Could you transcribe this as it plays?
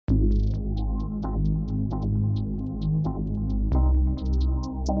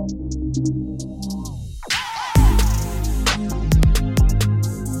Ja,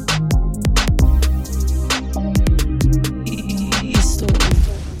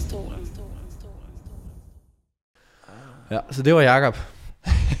 så det var Jakob.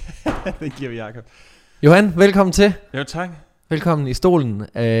 Det giver vi Jakob. Johan, velkommen til. Jo, tak. Velkommen i stolen,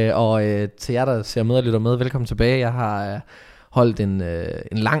 og til jer, der ser med og lytter med, velkommen tilbage. Jeg har holdt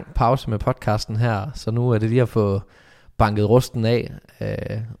en lang pause med podcasten her, så nu er det lige at få banket rusten af,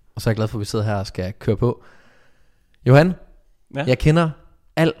 og så er jeg glad for, at vi sidder her og skal køre på. Johan, ja. Jeg kender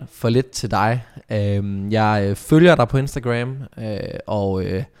alt for lidt til dig. Jeg følger dig på Instagram, og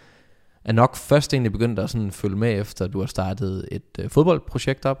er nok først egentlig begyndt at sådan følge med, efter du har startet et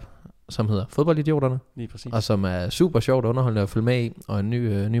fodboldprojekt op, som hedder Fodboldidioterne. Lige præcis. Og som er super sjovt og underholdende at følge med i, og en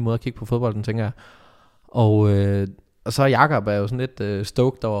ny måde at kigge på fodbolden, tænker jeg. Og så Jakob er jo sådan lidt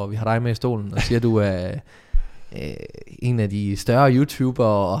stoked over, vi har dig med i stolen, og siger, at du er en af de større YouTubere,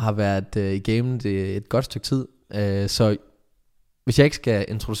 og har været i gamet et godt stykke tid. Så hvis jeg ikke skal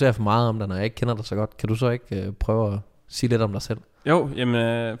introducere for meget om dig, når jeg ikke kender dig så godt, kan du så ikke prøve at sige lidt om dig selv? Jo,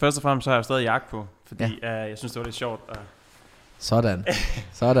 jamen først og fremmest så har jeg stadig jakke på, fordi jeg synes, det var lidt sjovt. Sådan,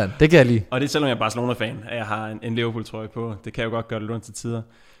 det kan jeg lide. Og det er selvom jeg er Barcelona-fan, at jeg har en Liverpool-trøje på. Det kan jeg jo godt gøre det rundt til tider.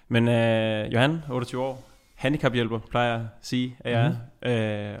 Men Johan, 28 år, handicaphjælper, plejer jeg at sige, at jeg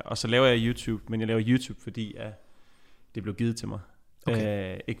er. Og så laver jeg YouTube, men jeg laver YouTube, fordi det blev givet til mig.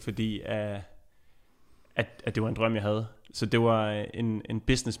 Okay. Ikke fordi, at det var en drøm, jeg havde. Så det var en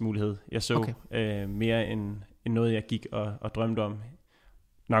business-mulighed, jeg så, okay. Mere end noget, jeg gik og drømte om.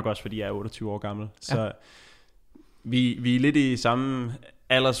 Nok også, fordi jeg er 28 år gammel. Så ja. Vi er lidt i samme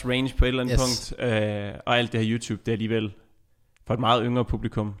alders range på et eller andet punkt, og alt det her YouTube, det er alligevel for et meget yngre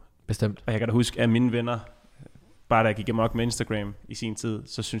publikum. Bestemt. Og jeg kan da huske, at mine venner, bare da jeg gik amok med Instagram i sin tid,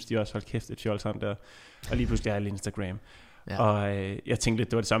 så synes de også, hold kæft, et fjols ham der. Og lige pludselig har jeg Instagram. Ja. Og jeg tænkte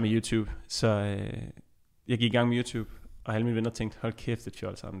lidt, det var det samme med YouTube. Så jeg gik i gang med YouTube, og alle mine venner tænkte, hold kæft, et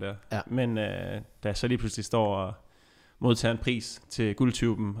fjols ham der. Ja. Men da jeg så lige pludselig står og modtager en pris til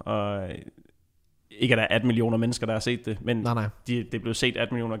Guldtuben, og ikke at der er 18 millioner mennesker, der har set det, men det er blevet set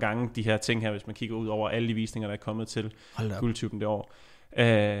 18 millioner gange, de her ting her, hvis man kigger ud over alle de visninger, der er kommet til Guldtuben det år.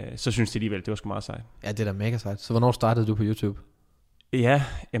 Så synes de alligevel, det var sgu meget sejt. Ja, det er da mega sejt. Så hvornår startede du på YouTube? Ja,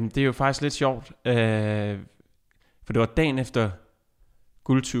 jamen det er jo faktisk lidt sjovt, for det var dagen efter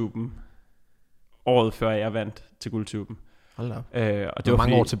Guldtuben, året før jeg vandt til Guldtuben. Hold da op. Og det var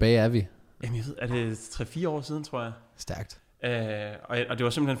mange år tilbage er vi? Jamen jeg ved, er det 3-4 år siden, tror jeg. Stærkt. Og det var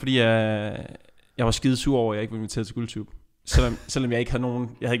simpelthen fordi, jeg var skide sur over, at jeg ikke var inviteret til Guldtuben. Selvom jeg ikke havde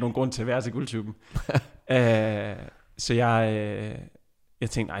nogen grund til at være til Guldtuben. Så jeg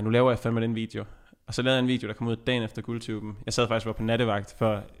tænkte, nej, nu laver jeg fandme den video. Og så lavede jeg en video, der kom ud dagen efter Guldtuben. Jeg sad faktisk på nattevagt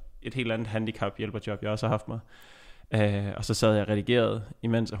for et helt andet handicap-hjælperjob, jeg også har haft mig. Og så sad jeg redigeret,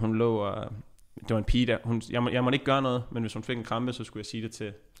 imens hun lå, og det var en pige der. Jeg måtte ikke gøre noget, men hvis hun fik en krampe, så skulle jeg sige det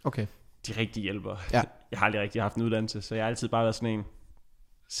til de rigtige hjælpere. Ja. Jeg har aldrig rigtig haft en uddannelse, så jeg har altid bare været sådan en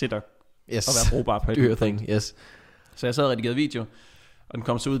sitter og være brugbar på et thing. Yes. Så jeg sad og redigerede video, og den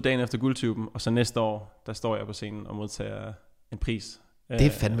kom så ud dagen efter Guldtuben, og så næste år, der står jeg på scenen og modtager en pris. Det er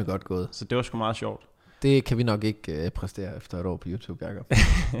fandme godt gået. Så det var sgu meget sjovt. Det kan vi nok ikke præstere efter et år på YouTube, Jakob.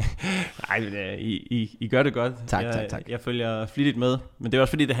 Nej, men I gør det godt. Tak. Jeg følger flittigt med, men det er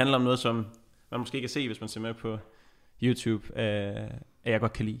også fordi, det handler om noget, som man måske ikke kan se, hvis man ser med på YouTube, at jeg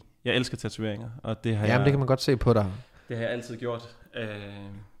godt kan lide. Jeg elsker tatoveringer, og det har det kan man godt se på dig. Det har jeg altid gjort.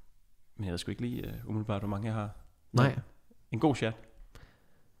 Men jeg ved sgu ikke lige umiddelbart, hvor mange jeg har. Nej. En god chat.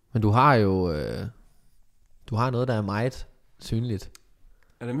 Men du har jo du har noget, der er meget synligt.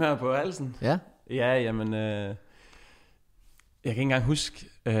 Er det her på halsen? Ja. Ja, jamen jeg kan ikke engang huske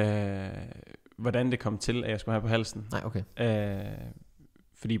hvordan det kom til, at jeg skulle have på halsen. Nej, okay.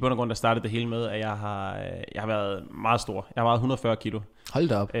 Fordi i bund og grund, der startede det hele med, at jeg har været meget stor. Jeg har vejet 140 kilo. Hold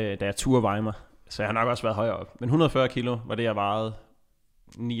da op. Da jeg turde veje mig. Så jeg har nok også været højere op. Men 140 kilo var det, jeg vejede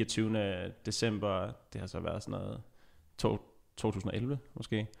 29. december. Det har så været sådan noget 2011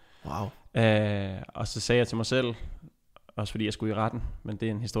 måske. Wow. Og så sagde jeg til mig selv, også fordi jeg skulle i retten, men det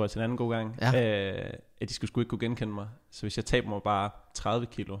er en historie til en anden god gang, at de skulle sgu ikke kunne genkende mig. Så hvis jeg taber mig bare 30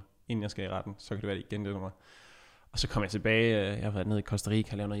 kilo, inden jeg skal i retten, så kan det være, at de genkender mig. Og så kom jeg tilbage, jeg har været nede i Costa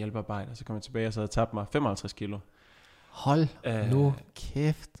Rica og lavet noget hjælpearbejde, og så kom jeg tilbage, og så havde jeg tabt mig 55 kilo. Hold nu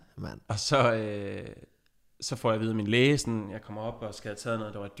kæft, mand. Og så får jeg at vide af min læge, sådan, jeg kommer op og skal have taget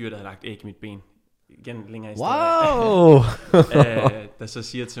noget, der var et dyr, der havde lagt æg i mit ben. Igen længere historie. Wow! Der så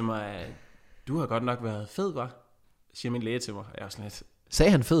siger til mig, du har godt nok været fed, hva'? Siger min læge til mig. Jeg er sådan lidt...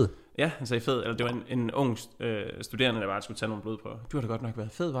 Sagde han fed? Ja, han sagde fed. Eller det var en ung studerende, der bare skulle tage nogle blodprøver. Du har da godt nok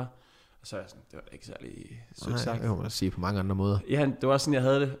været fed, hva'? Og så er jeg sådan, det var ikke særlig sødt sagt. Nej, det må man sige på mange andre måder. Ja, det var sådan, jeg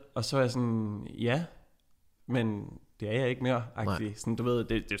havde det. Og så var jeg sådan, ja, men det er jeg ikke mere. Sådan, du ved,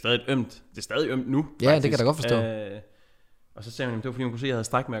 det er stadig ømt. Det er stadig ømt nu. Ja, faktisk. det kan jeg da godt forstå. Og så sagde hun, det var fordi hun kunne se, at jeg havde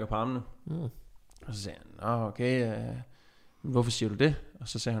strækmærker på armene. Og så sagde han, okay, hvorfor siger du det? Og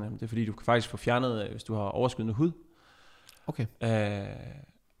så sagde hun, det er fordi, du kan faktisk få fjernet, hvis du har overskydende hud. Okay.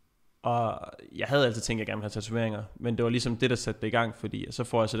 Og jeg havde altid tænkt, at jeg gerne ville have tatoveringer, men det var ligesom det, der satte det i gang, fordi så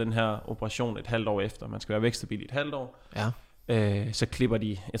får jeg så den her operation et halvt år efter. Man skal være vækstabil i et halvt år. Ja. Så klipper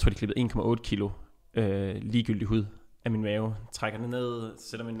de, jeg tror de klippede 1,8 kilo ligegyldig hud af min mave. Trækker den ned,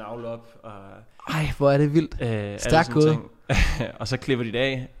 sætter min navle op. Og, ej, hvor er det vildt. Stærkt gået. Og så klipper de det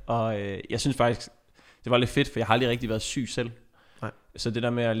af, og jeg synes faktisk, det var lidt fedt, for jeg har aldrig rigtig været syg selv. Nej. Så det der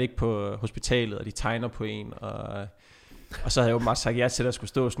med at ligge på hospitalet, og de tegner på en, og så havde jeg åbenbart sagt ja til, at der skulle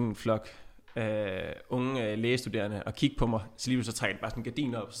stå sådan en flok unge lægestuderende og kigge på mig. Så lige så trækker de bare sådan en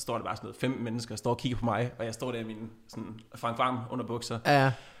gardin op, så står der bare sådan noget 5 mennesker, og står og kigger på mig, og jeg står der i mine sådan Frank Varm under bukser.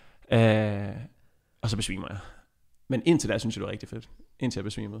 Ja. Og så besvimer jeg. Men indtil da synes jeg, det var rigtig fedt. Indtil jeg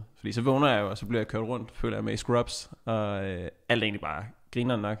besvimede. Fordi så vågner jeg jo, og så bliver jeg kørt rundt, føler jeg med i scrubs, og alt er egentlig bare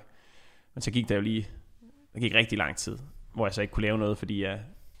griner nok. Men så gik der jo lige, der gik rigtig lang tid, hvor jeg så ikke kunne lave noget, fordi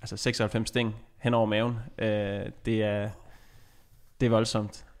altså 96 sting hen over maven, det er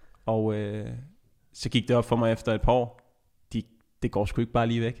voldsomt. Og så gik det op for mig efter et par år, det går sgu ikke bare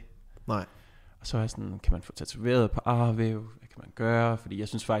lige væk. Nej. Og så er jeg sådan, kan man få tatoveret på arvæv? Hvad kan man gøre? Fordi jeg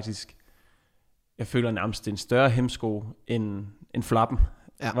synes faktisk, jeg føler nærmest, det er en større hemsko end flappen.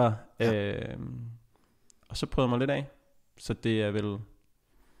 Ja. Var. Ja. Og så prøvede jeg mig lidt af. Så det er vel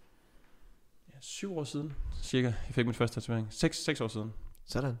 7 år siden, cirka. Jeg fik min første tatovering. 6 år siden.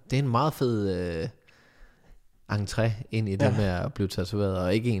 Sådan. Det er en meget fed entré ind i det med at blive tatoveret,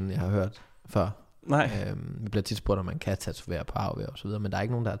 og ikke en, jeg har hørt før. Nej. Vi bliver tit spurgt, om man kan tatovere på arvæv og så videre, men der er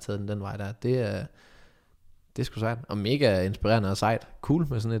ikke nogen, der har taget den vej der. Det er sgu sejt. Og mega inspirerende og sejt. Cool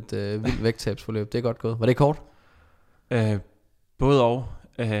med sådan et vildt vægttabsforløb. Det er godt gået. Var det kort? Både og.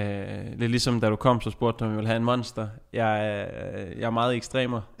 Lidt ligesom da du kom, så spurgte du, om jeg ville have en monster. Jeg er meget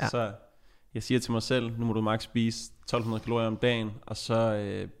ekstremer, så jeg siger til mig selv, nu må du max spise 1200 kalorier om dagen, og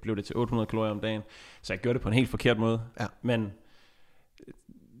så blev det til 800 kalorier om dagen. Så jeg gjorde det på en helt forkert måde. Ja. Men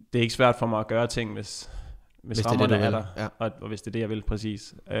det er ikke svært for mig at gøre ting, hvis rammerne er der, og hvis det er det, jeg vil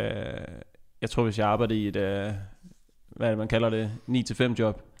præcis. Jeg tror, hvis jeg arbejder i et, hvad er det, man kalder det, 9-5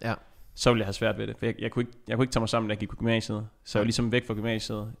 job, så ville jeg have svært ved det. For jeg kunne ikke tage mig sammen, da jeg gik på gymnasiet. Så jeg var ligesom væk fra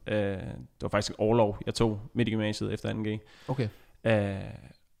gymnasiet. Det var faktisk en orlov, jeg tog midt i gymnasiet efter 2G. Okay.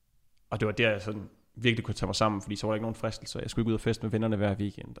 Og det var der, jeg sådan virkelig kunne tage mig sammen, fordi så var der ikke nogen fristelse. Jeg skulle ikke ud og feste med vennerne hver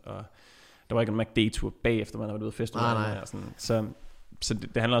weekend, og der var ikke en McD-tur bagefter, man havde været ude og feste med vennerne. Så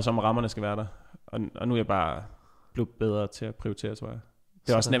det handler også om, at rammerne skal være der. Og nu er jeg bare blevet bedre til at prioritere, tror jeg.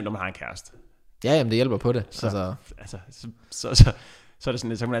 Det er også nemt, når man har en kæreste. Ja, jamen det hjælper på det. Så er det sådan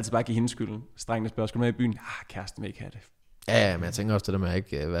lidt, så kan man altid bare give hende skylden. Strengende spørgsmål med i byen. Kæresten vil ikke have det. Ja, men jeg tænker også det der med at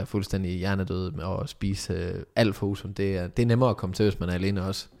ikke være fuldstændig hjernedød med at spise alt for usundt. Det er nemmere at komme til, hvis man er alene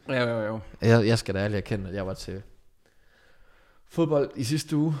også. Jo. Jeg skal da ærligt erkende, at jeg var til fodbold i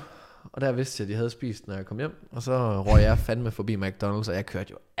sidste uge, og der vidste jeg, at de havde spist, når jeg kom hjem. Og så røg jeg fandme forbi McDonald's, og jeg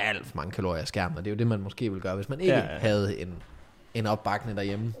kørte jo alt for mange kalorier af skærmen. Og det er jo det, man måske ville gøre, hvis man ikke havde en opbakning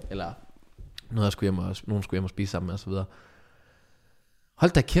derhjemme, eller nogen skulle hjem og spise sammen med, og så videre.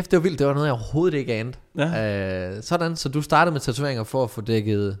 Hold da kæft, det var vildt. Det var noget, jeg overhovedet ikke anede. Sådan, så du startede med tatoveringer for at få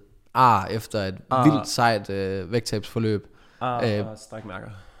dækket efter et vildt sejt vægttabsforløb. Og strækmærker.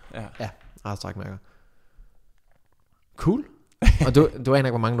 Ja, strækmærker. Cool. Og du aner ikke,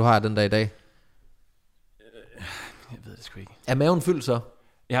 hvor mange du har den dag i dag? Jeg ved det sgu ikke. Er maven fyldt så?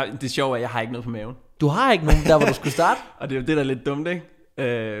 Det sjove er, at jeg har ikke noget på maven. Du har ikke nogen der, hvor du skulle starte? Og det er jo det, der er lidt dumt, ikke? For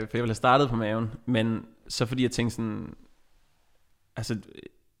jeg ville have startet på maven. Men så fordi jeg tænkte sådan... Altså,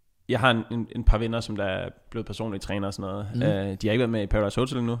 jeg har en par venner, som der er blevet personlige trænere og sådan noget. De har ikke været med i Paradise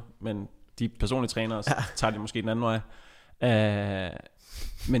Hotel endnu, men de personlige trænere, så tager de måske den anden vej.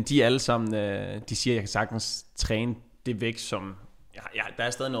 Men de alle sammen, de siger, at jeg kan sagtens træne det væk, som... der er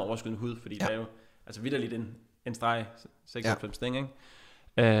stadig noget overskydende hud, fordi der er jo altså vitterligt en streg, 96 sting, ikke?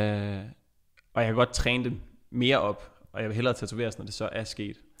 Og jeg kan godt træne det mere op, og jeg vil hellere tatoveres, når det så er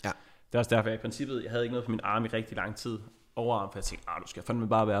sket. Ja. Det er også derfor, jeg i princippet, jeg havde ikke noget på min arm i rigtig lang tid, overarm, for jeg tænkte, du skal fandme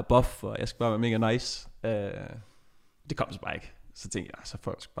bare være buff, og jeg skal bare være mega nice. Det kom så bare ikke. Så tænkte jeg, så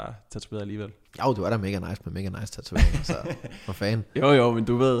får jeg bare tatoveret alligevel. Jo, du er da mega nice med mega nice tatoveringer, så for fan. Jo, men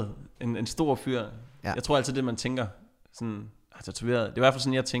du ved, en stor fyr. Ja. Jeg tror altid det, man tænker, sådan, tatoveret. Det er i hvert fald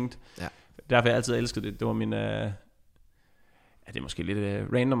sådan, jeg tænkte. Ja. Derfor jeg altid elskede det. Det var min, det er måske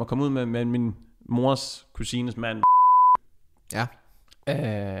lidt random at komme ud med min mors kusines mand. Ja.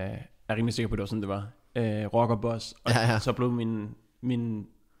 er rimelig sikker på, at det var sådan, det var. Rockerboss. Og så blev min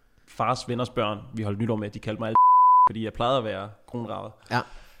fars venners børn, vi holdt nytår med, de kaldte mig alt, fordi jeg plejede at være kronravet. Ja.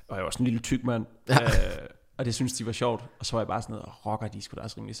 Og jeg var sådan en lille tyk mand. Ja. Og det synes de var sjovt. Og så var jeg bare sådan noget, rocker, de skulle da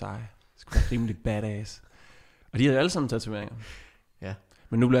også rimelig seje. De skulle være rimelig badass. Og de havde alle sammen tatoveringer. Ja.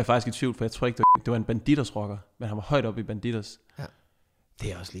 Men nu blev jeg faktisk i tvivl, for jeg tror ikke, det var en Banditos rocker. Men han var højt oppe i Banditos. Ja.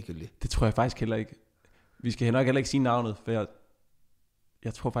 Det er også ligegyldigt. Det tror jeg faktisk heller ikke. Vi skal nok heller ikke sige navnet, for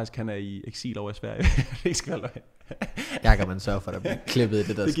jeg tror faktisk, han er i eksil over i Sverige. Det skal være løgn. Jeg kan man sørge for, at der bliver klippet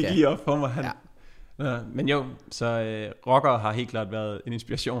det, der det skal. Det gik lige op for mig. Ja, men jo, så rocker har helt klart været en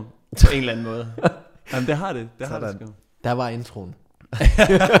inspiration på en eller anden måde. Jamen det har det. Der var introen.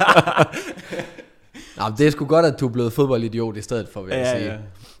 Nå, det er sgu godt, at du er blevet fodboldidiot i stedet for, vil jeg sige.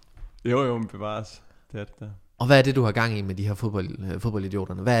 Ja. Jo, men bevares. Det er det der. Og hvad er det, du har gang i med de her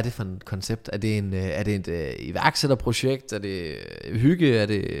fodboldidioterne? Hvad er det for et koncept? Er det et iværksætterprojekt? Er det hygge? Er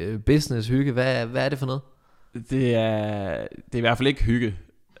det business hygge? Hvad er det for noget? Det er i hvert fald ikke hygge.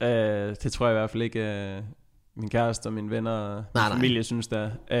 Det tror jeg i hvert fald ikke min kæreste og mine venner og min familie synes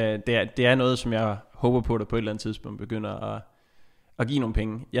det er. Det er noget, som jeg håber på, der på et eller andet tidspunkt begynder at give nogle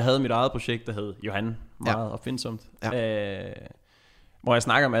penge. Jeg havde mit eget projekt, der hed JOHAN, meget opfindsomt. Hvor jeg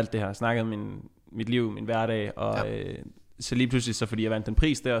snakker om alt det her. Jeg snakker om mit liv, min hverdag. Og så lige pludselig, så fordi jeg vandt den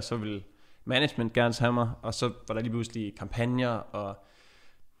pris der, så ville management gerne have mig. Og så var der lige pludselig kampagner, og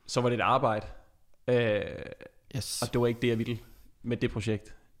så var det et arbejde. Og det var ikke det, jeg ville med det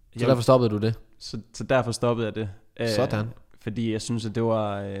projekt. Så derfor stoppede du det? Så derfor stoppede jeg det. Sådan. Fordi jeg synes, at det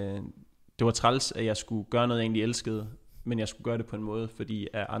var træls, at jeg skulle gøre noget, jeg egentlig elskede, men jeg skulle gøre det på en måde, fordi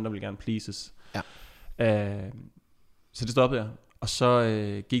at andre ville gerne pleases. Ja. Så det stoppede jeg. Og så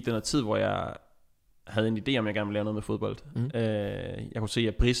gik der noget tid, hvor jeg havde en idé om, jeg gerne ville lave noget med fodbold. Jeg kunne se,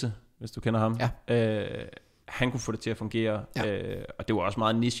 at Brisse, hvis du kender ham, han kunne få det til at fungere. Og det var også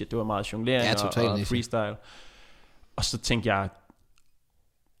meget niche. Det var meget jonglering og freestyle. Og så tænkte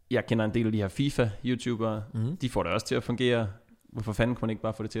jeg kender en del af de her FIFA-YouTubere. De får det også til at fungere. Hvorfor fanden kunne man ikke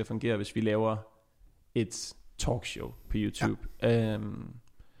bare få det til at fungere, hvis vi laver et talkshow på YouTube?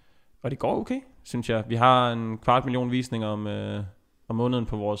 Og det går okay, synes jeg. Vi har 250.000 visninger om måneden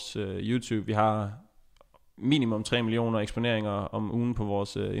på vores YouTube. Vi har minimum 3 millioner eksponeringer om ugen på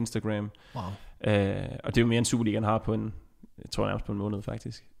vores Instagram. Wow. Og det er jo mere end Superligaen har på jeg tror nærmest på en måned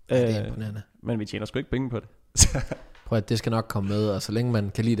faktisk. Det er imponerende. Men vi tjener sgu ikke penge på det. Prøv at det skal nok komme med, og så længe man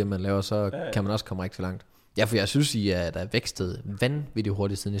kan lide det, man laver, så kan man også komme rigtig langt. Ja, for jeg synes, I er vækstet vanvittigt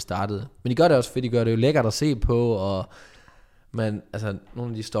hurtigt, siden I startede. Men I gør det også, fordi I gør det jo lækkert at se på, og altså,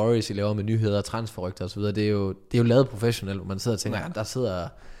 nogle af de stories, I laver med nyheder, transferrygter osv., det er jo lavet professionelt, hvor man sidder og tænker,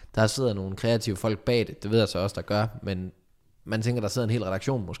 der sidder nogle kreative folk bag det. Det ved jeg så også, der gør, men man tænker, der sidder en hel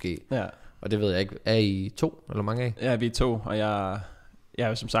redaktion måske. Ja. Og det ved jeg ikke. Er I 2, eller mange af? Ja, vi er 2, og jeg er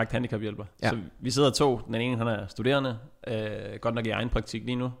jo som sagt handicaphjælper. Ja. Så vi sidder 2. Den ene, han er studerende, godt nok i egen praktik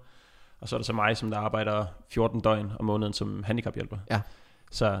lige nu. Og så er der så mig, som der arbejder 14 døgn om måneden som handicaphjælper. Ja.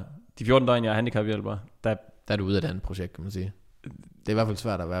 Så de 14 døgn, jeg er handicaphjælper, der er du ude af det andet projekt, kan man sige. Det er i hvert fald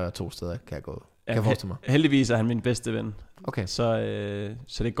svært at være 2 steder, kan jeg forestille mig. Heldigvis er han min bedste ven. Okay. Så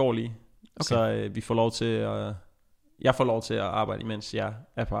det går lige. Okay. Så vi får lov til jeg får lov til at arbejde, imens jeg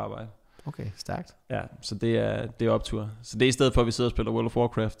er på arbejde. Okay, stærkt. Ja, så det er optur. Så det er i stedet for, at vi sidder og spiller World of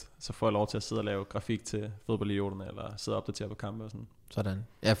Warcraft, så får jeg lov til at sidde og lave grafik til fodboldidioterne, eller sidde og opdatere på kampe og sådan. Sådan.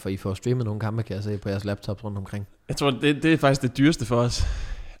 Ja, for I får streamet nogle kampe, kan jeg se, på jeres laptops rundt omkring. Jeg tror, det er faktisk det dyreste for os.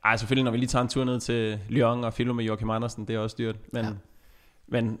 Ej, selvfølgelig, når vi lige tager en tur ned til Lyon og filmer med Joachim Andersen, det er også dyrt.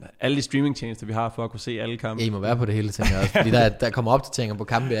 Men alle de streamingtjenester, vi har for at kunne se alle kampe. Ja, I må være på det hele, tænker jeg også. Fordi der kommer opdateringer på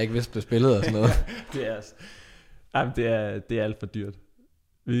kampe, jeg ikke vidste blev spillet og sådan noget. det er alt for dyrt.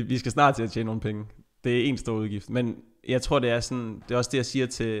 Vi skal snart til at tjene nogle penge. Det er en stor udgift. Men jeg tror, det er sådan, det er også det, jeg siger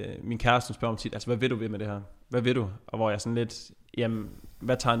til min kæreste, som spørger om tit, altså, hvad vil du ved med det her? Hvad vil du? Og hvor jeg sådan lidt, jamen,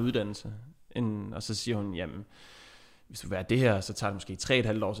 hvad tager en uddannelse? Og så siger hun, jamen, hvis du vil være det her, så tager det måske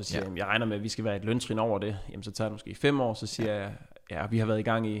 3,5 år. Så siger jeg, jeg regner med, at vi skal være et løntrin over det. Jamen, så tager det måske 5 år. Så siger jeg, vi har været i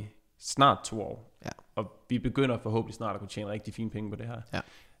gang i snart 2 år. Ja. Og vi begynder forhåbentlig snart at kunne tjene rigtig fine penge på det her. Ja.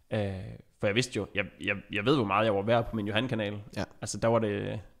 For jeg vidste jo, jeg ved hvor meget jeg var værd på min Johan-kanal. Ja. Altså der var det,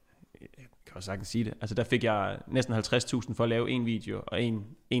 jeg kan også sagtens sige det, altså der fik jeg næsten 50.000 for at lave en video og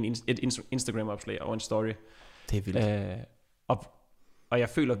et Instagram-opslag og en story. Det er vildt. Og jeg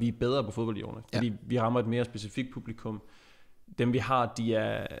føler, at vi er bedre på fodboldjordene, fordi vi rammer et mere specifikt publikum. Dem vi har, de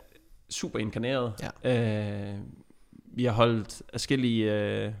er super inkarneret. Ja. Vi har holdt forskellige,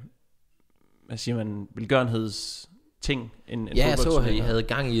 hvad siger man, velgørenheds ting. Jeg så, at I havde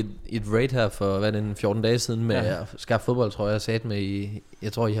gang i et raid her for 14 dage siden med at skaffe fodbold, tror jeg sagde med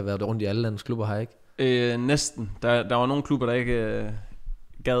jeg tror, I har været rundt i alle landets klubber her, ikke? Næsten. Der var nogle klubber, der ikke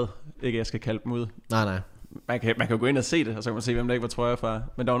gad ikke, jeg skal kalde dem ud. Nej. Man kan jo gå ind og se det, og så kan man se, hvem der ikke var trøjer fra.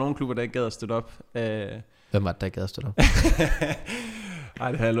 Men der var nogle klubber, der ikke gad at støtte op. Hvem var det, der ikke gad at støtte op?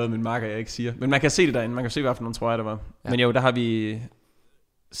 Nej, det har jeg lovet min marker, jeg ikke siger. Men man kan se det derinde. Man kan se, hvad for nogle trøjer der var. Ja. Men jo, der har vi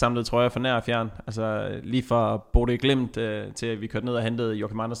samlet trøjer fra nær og fjern. Altså lige fra Bodø Glimt til at vi kørte ned og hentede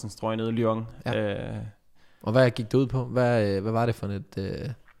Joachim Andersens trøje nede i Lyon. Ja. Og hvad gik det ud på? Hvad var det for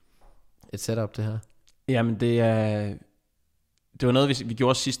et setup, det her? Jamen, det var noget, vi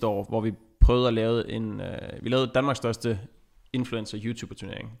gjorde sidste år, hvor vi prøvede at lave vi lavede Danmarks største influencer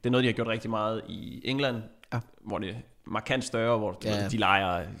YouTuber-turnering. Det er noget, de har gjort rigtig meget i England, hvor det er markant større, hvor de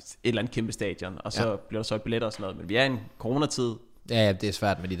leger et eller andet kæmpe stadion, og så bliver der så et billetter og sådan noget. Men vi er i en coronatid. Ja, det er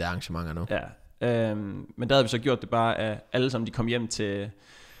svært med de der arrangementer nu. Ja. Men der havde vi så gjort det bare, at alle sammen de kom hjem til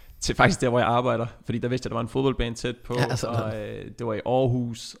faktisk der, hvor jeg arbejder, fordi der vidste jeg, der var en fodboldbane tæt på, og det var i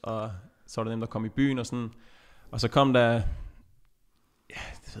Aarhus, og så var der dem, der kom i byen og sådan. Og så kom der,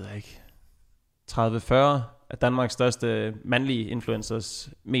 det ved jeg ikke, 30-40 af Danmarks største mandlige influencers,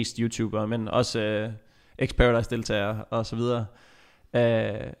 mest YouTubere, men også X-Paradise-deltagere og så videre.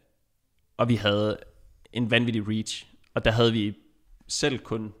 Og vi havde en vanvittig reach, og der havde vi selv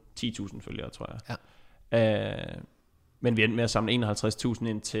kun 10.000 følgere, tror jeg. Ja. Men vi endte med at samle 51.000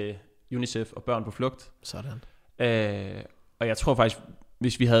 ind til UNICEF og Børn på Flugt. Sådan. Og jeg tror faktisk,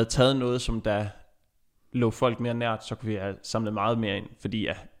 hvis vi havde taget noget, som der lå folk mere nært, så kunne vi have samlet meget mere ind, fordi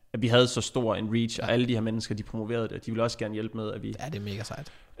at vi havde så stor en reach, og alle de her mennesker, de promoverede det, og de ville også gerne hjælpe med, at vi... Ja, det er mega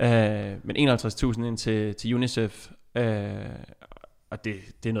sejt. Men 51.000 ind til UNICEF, og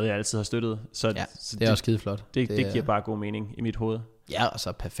det er noget, jeg altid har støttet. Så det er også skideflot. Det giver bare god mening i mit hoved. Ja, og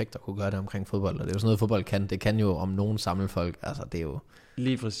så perfekt at kunne gøre det omkring fodbold, og det er jo sådan noget, fodbold kan. Det kan jo om nogen samle folk, altså det er jo...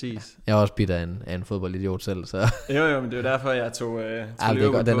 Lige præcis. Jeg er også bidt af en fodboldidiot selv, så... Jo, men det er jo derfor, jeg tog det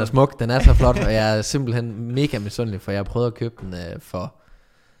er den er smuk, den er så flot, og jeg er simpelthen mega misundelig, for jeg har prøvet at købe den for...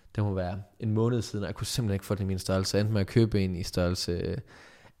 Det må være en måned siden, og jeg kunne simpelthen ikke få den i min størrelse. Jeg endte med at købe en i størrelse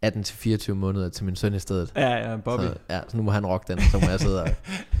 18-24 måneder til min søn i stedet. Ja, Bobby. Så nu må han rocke den, så må jeg sidde og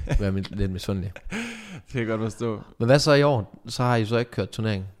være lidt misundelig. Det kan jeg godt forstå. Men hvad så i år? Så har I så ikke kørt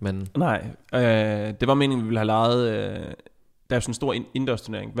turnering, men... Nej, det var meningen, vi ville have lejet... der er sådan en stor indendørs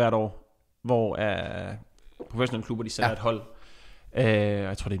turnering hvert år, hvor professionelle klubber, de sender et hold.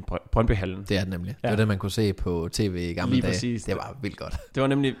 Jeg tror, det er Brøndbyhallen. Det er det nemlig. Det var det, man kunne se på tv i gamle dage. Præcis. Det var vildt godt. Det var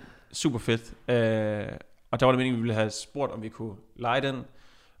nemlig super fedt. Og der var det meningen, vi ville have spurgt, om vi kunne lege den,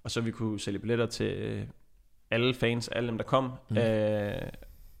 og så vi kunne sælge billetter til alle fans, alle dem, der kom.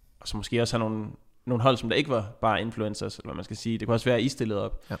 Og så måske også have nogle hold, som der ikke var bare influencers, eller hvad man skal sige. Det kunne også være, at I stillede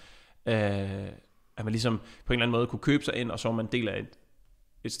op. Ja. At man ligesom på en eller anden måde kunne købe sig ind, og så var man del af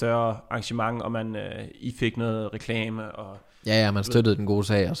et større arrangement, og I fik noget reklame. Og man støttede den gode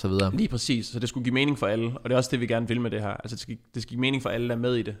sag og så videre. Lige præcis, så det skulle give mening for alle, og det er også det, vi gerne vil med det her. Altså det skal give mening for alle, der er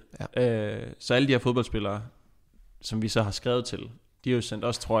med i det. Ja. Så alle de her fodboldspillere, som vi så har skrevet til, de har jo sendt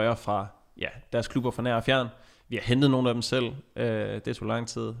også trøjer fra deres klubber fra nær og fjern. Vi har hentet nogle af dem selv. Det tog lang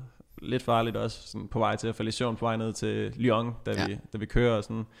tid. Lidt farligt også, sådan på vej til at falde i søvn, på vej ned til Lyon, da vi kører og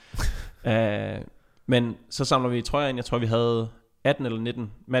sådan. Men så samler vi trøjer ind. Jeg tror, vi havde 18 eller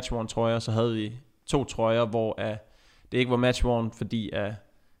 19 matchworn trøjer. Så havde vi 2 trøjer, hvor det ikke var matchworn, fordi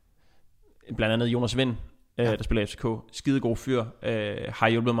blandt andet Jonas Vind, der spiller FCK, skidegod fyr, har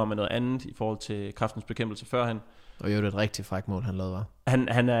hjulpet mig med noget andet i forhold til kræftens bekæmpelse førhen. Og jo, det er et rigtig frækt mål, han lavede, var.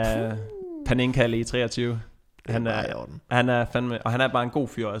 Han er Paninkalle i 23. Han er fandme, og han er bare en god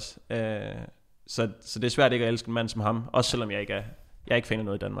fyr også. Så det er svært ikke at elske en mand som ham, også selvom jeg er ikke fan af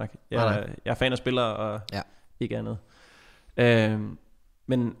noget i Danmark. Jeg er fan af spillere og ikke andet.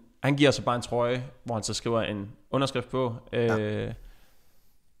 Men han giver så bare en trøje, hvor han så skriver en underskrift på.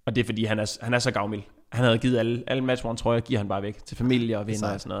 Og det er fordi han er så gavmild. Han havde givet alle matchworn trøjer, giver han bare væk til familie og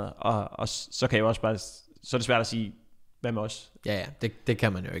venner og sådan noget. Og så kan jeg også bare, så er det svært at sige, hvad med os? Ja, det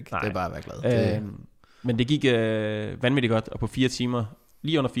kan man jo ikke. Nej. Det er bare at være glad. Men det gik vanvittigt godt, og på 4 timer,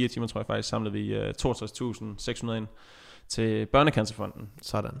 lige under 4 timer, tror jeg faktisk, samlede vi 62.600 ind til Børnecancerfonden.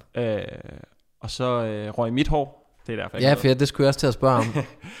 Sådan. Og så røg mit hår. Det er derfor, for det skulle jeg også til at spørge om.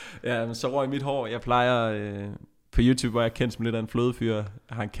 Men så røg mit hår. Jeg plejer på YouTube, hvor jeg er kendt som lidt af en flodfyr. Jeg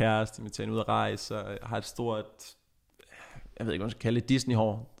har en kæreste, jeg tager ud at rejse, og jeg har et stort, jeg ved ikke, hvad man skal kalde det,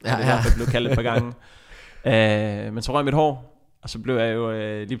 Disney-hår. Det er i hvert fald blevet kaldt et par gange. Men så røg mit hår. Og så blev jeg jo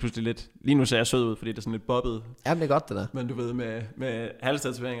lige pludselig lidt... Lige nu ser jeg sød ud, fordi det er sådan lidt bobbet. Ja, det er godt, det der. Men du ved, med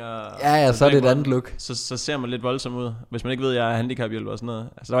halstatoveringer... Ja, så er det et andet look. Så ser man lidt voldsom ud. Hvis man ikke ved, at jeg er handicaphjælper og sådan noget.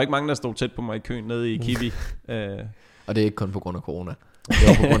 Altså, der var ikke mange, der stod tæt på mig i køen nede i Kiwi. Og det er ikke kun på grund af corona. Det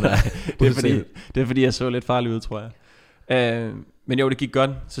var på grund af... det er fordi, jeg så lidt farlig ud, tror jeg. Men jo, det gik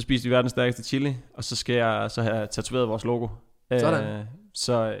godt. Så spiste vi verdens stærkeste chili. Og så skal jeg så have tatoveret vores logo. Sådan.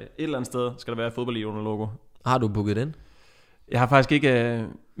 Så et eller andet sted skal der være fodboldlegion-logo. Har du booket ind? Jeg har faktisk ikke,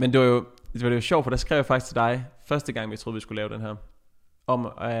 men det var jo sjovt, for der skrev jeg faktisk til dig, første gang vi troede, vi skulle lave den her,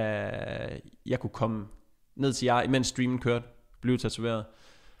 om jeg kunne komme ned til jer, imens streamen kørte, blive tatoveret.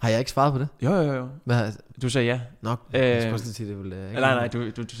 Har jeg ikke svaret på det? Jo. Du sagde ja. Nok. Jeg skulle også sige, det ville ikke. Nej,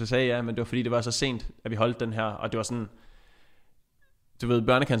 du sagde ja, men det var fordi, det var så sent, at vi holdt den her, og det var sådan, du ved,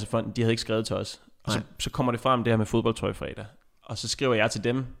 Børnecancerfonden, de havde ikke skrevet til os. Og så kommer det frem, det her med fodboldtøj fredag. Og så skriver jeg til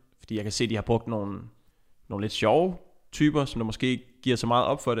dem, fordi jeg kan se, at de har brugt nogle lidt sjove typer, som der måske ikke giver så meget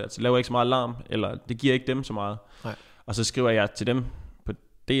op for det, altså laver ikke så meget larm, eller det giver ikke dem så meget. Nej. Og så skriver jeg til dem på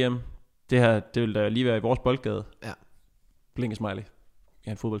DM, det her, det vil da lige være i vores boldgade. Ja. Blinkesmiley.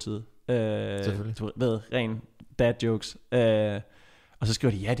 Ja, en fodboldside. Selvfølgelig. Du ved, ren dad jokes. Og så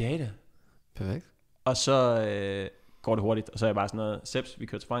skriver de, ja, det er det. Perfekt. Og så går det hurtigt, og så er jeg bare sådan noget, Seps, vi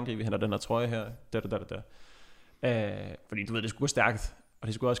kører til Frankrig, vi henter den her trøje her, fordi du ved, det skulle gå stærkt, og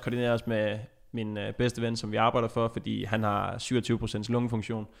det skulle også koordineres med min bedste ven, som vi arbejder for, fordi han har 27%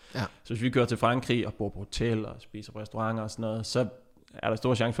 lungefunktion. Ja. Så hvis vi kører til Frankrig og bor på hotel og spiser på restauranter og sådan noget, så er der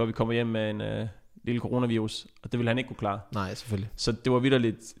stor chance for, at vi kommer hjem med en lille coronavirus, og det vil han ikke kunne klare. Nej, selvfølgelig. Så det var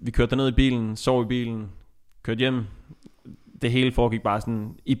vitterligt, vi kørte derned i bilen, sov i bilen, kørte hjem, det hele foregik bare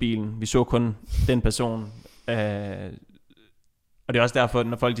sådan i bilen. Vi så kun den person. Og det er også derfor,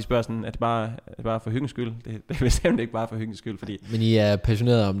 når folk de spørger sådan, er det bare for hyggens skyld? Det er bestemt ikke bare for hyggens skyld, fordi... Men I er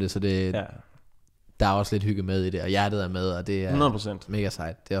passionerede om det, så det, der er også lidt hygge med i det, og hjertet er med, og det er 100%. Mega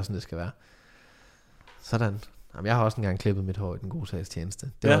sejt. Det er også sådan, det skal være. Sådan. Jamen, jeg har også engang klippet mit hår i den gode sags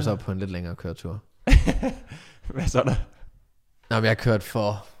tjeneste. Det var så på en lidt længere køretur. Hvad så der? Nå, jeg har kørt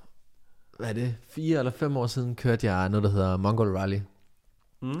for... Hvad er det? 4 eller 5 år siden kørte jeg noget, der hedder Mongol Rally.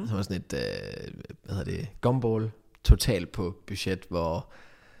 Som var sådan et, gumball, totalt på budget, hvor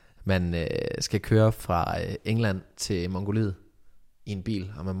man skal køre fra England til Mongoliet i en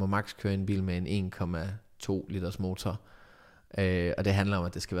bil, og man må maks køre en bil med en 1,2 liters motor. Og det handler om,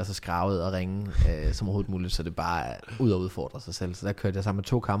 at det skal være så skravet og ringe som overhovedet muligt, så det bare er ud og udfordre sig selv. Så der kørte jeg sammen med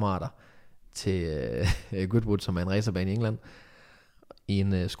 2 kammerater til Goodwood, som er en racerbane i England, i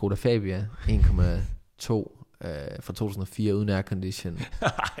en Skoda Fabia 1,2 fra 2004 uden aircondition,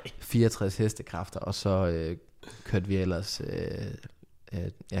 64 hestekræfter, og så kørte vi ellers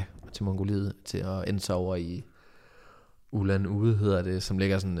til Mongoliet til at ende så over i Ulan Ude, hedder det, som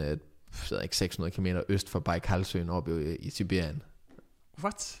ligger sådan 600 km øst for Baikalsøen oppe i Sibirien.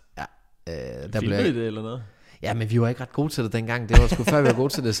 What? Ja. Filmede I det eller noget? Ja, men vi var ikke ret gode til det dengang. Det var sgu før vi var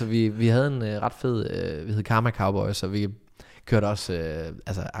gode til det, så vi havde en ret fed, vi hed Karma Cowboys, så vi kørte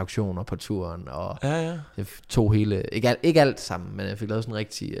også auktioner på turen, og jeg tog hele, ikke alt sammen, men jeg fik lavet sådan en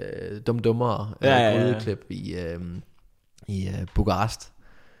rigtig dummere grydeklip i Bukarest.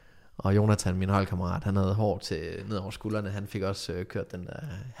 Og Jonathan, min holdkammerat, han havde hår til ned over skuldrene. Han fik også kørt den der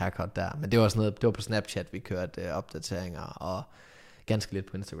haircut der. Men det var sådan noget, det var på Snapchat, vi kørte opdateringer, og ganske lidt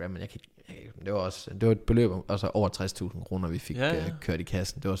på Instagram. Men det var et beløb, altså over 60.000 kroner, vi fik kørt i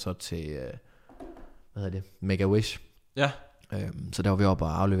kassen. Det var så til, Mega Wish. Ja. Så der var vi oppe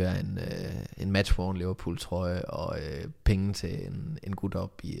og aflevere en matchworn Liverpool trøje og penge til en gut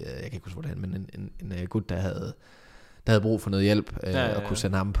op i, jeg kan ikke huske hvor det hen, men en gut, der havde brug for noget hjælp, og kunne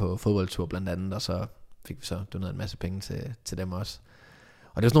sende ham på fodboldtur blandt andet, og så fik vi så doneret en masse penge til dem også.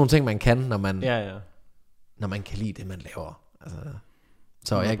 Og det er sådan nogle ting, man kan, når man kan lide det, man laver. Altså,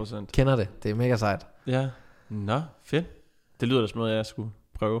 så 100%. Jeg kender det. Det er mega sejt. Ja. Nå, fedt. Det lyder da som noget, jeg skulle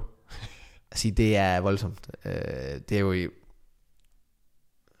prøve. Altså, det er voldsomt. Det er jo i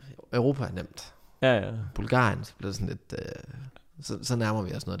Europa er nemt. Ja. Bulgarien, så bliver det sådan lidt... så nærmer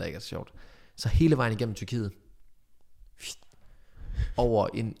vi os noget, der ikke er så sjovt. Så hele vejen igennem Tyrkiet, over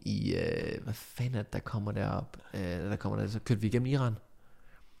ind i... hvad fanden er det, der kommer derop? Så kørte vi igennem Iran.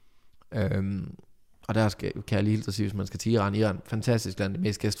 Og der kan jeg lige helt at sige, hvis man skal til Iran, fantastisk land, de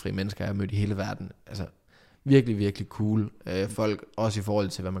mest gæstfrie mennesker, jeg har mødt i hele verden. Altså, virkelig, virkelig cool folk, også i forhold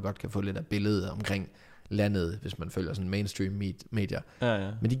til, hvad man godt kan få lidt af billedet omkring landet, hvis man følger sådan mainstream medier.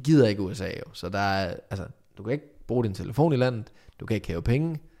 Ja. Men de gider ikke USA jo, så der er, altså, du kan ikke bruge din telefon i landet, du kan ikke hæve penge,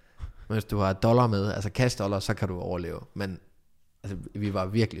 men hvis du har dollar med, altså cash dollar, så kan du overleve. Men altså, vi var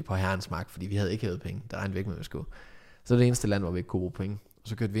virkelig på herrens mark, fordi vi havde ikke hævet penge, der regnede vi ikke med, at vi skulle. Så det eneste land, hvor vi ikke kunne bruge penge. Og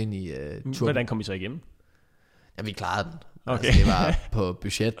så kørte vi ind i Hvordan kom I så igennem? Ja, vi klarede den. Okay. Altså, det var på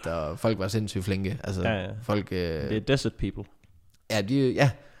budget, og folk var sindssygt flinke. Altså, folk... det er desert people. Ja, de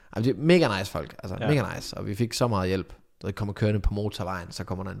er mega nice folk. Altså, mega nice. Og vi fik så meget hjælp. Der kommer kørende på motorvejen, så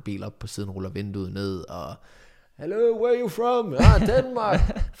kommer der en bil op på siden, ruller vinduet ned, og... Hello, where are you from? Denmark.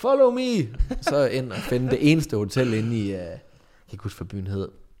 Follow me. Så ind og finde det eneste hotel inde i... jeg kan ikke huske, hvad byen hed.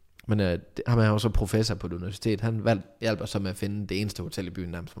 Men ham er jo så professor på et universitet. Han hjalp os så med at finde det eneste hotel i byen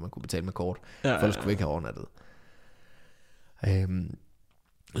nærmest, hvor man kunne betale med kort. For ellers skulle vi ikke have overnattet.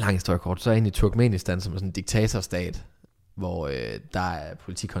 Lang historie kort. Så er jeg inde i Turkmenistan, som er sådan en diktatorstat, hvor der er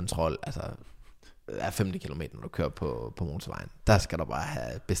politikontrol, altså er 50 km, når du kører på motorvejen. Der skal du bare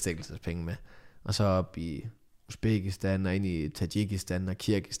have bestikkelsespenge med. Og så op i Uzbekistan og ind i Tajikistan og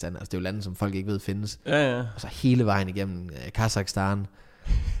Kirgistan. Altså det er jo lande, som folk ikke ved findes. Ja. Og så hele vejen igennem Kazakhstan.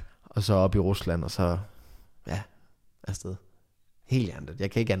 Og så op i Rusland, og så afsted. Helt hjertet.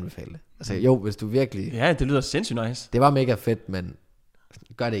 Jeg kan ikke anbefale det. Altså jo, hvis du virkelig... Ja, det lyder sindssygt nice. Det var mega fedt, men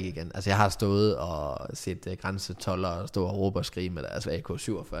gør det ikke igen. Altså jeg har stået og set grænsetolder stå og råbe og skrige med deres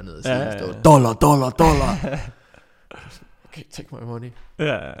AK-47 nede og sige, dollar. Okay, take my money.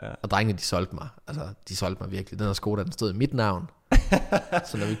 Ja. Og drengene, de solgte mig. Altså, de solgte mig virkelig. Den her Skoda, den stod i mit navn.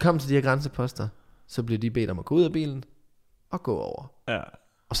 Så når vi kom til de her grænseposter, så blev de bedt om at gå ud af bilen og gå over. Ja.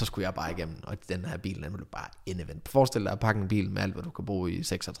 Og så skulle jeg bare igennem, og den her bil, den ville bare endevendt. Forestil dig at pakke en bil med alt, hvad du kan bruge i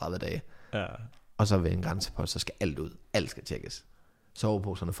 36 dage. Ja. Og så ved en grænsepost, så skal alt ud. Alt skal tjekkes.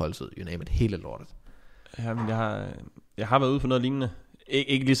 Soveposerne foldes ud, you name it, hele lortet. Ja, men jeg har været ude på noget lignende.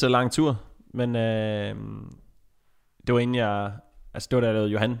 Ikke lige så lang tur, men det var inden jeg... Altså det var da jeg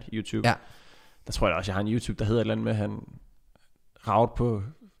lavede Johan YouTube. Ja. Der tror jeg også, jeg har en YouTube, der hedder et eller andet med, han ravet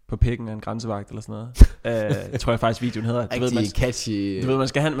på pikken af en grænsevagt eller sådan noget. Jeg tror jeg faktisk videoen hedder. Rigtig catchy. Du ved, man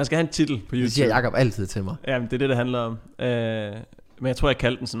skal have en titel på YouTube. Det siger Jacob altid til mig. Ja, men det er det handler om. Men jeg tror jeg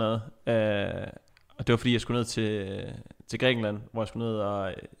kaldte den sådan noget. Og det var fordi jeg skulle ned til Grækenland, hvor jeg skulle ned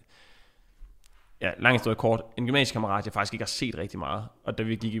og... Ja, lang historie kort. En gymnasiekammerat, jeg faktisk ikke har set rigtig meget. Og da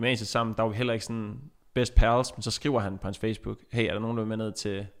vi gik i gymnasiet sammen, der var vi heller ikke sådan best pals. Men så skriver han på hans Facebook, hey, er der nogen, der vil med ned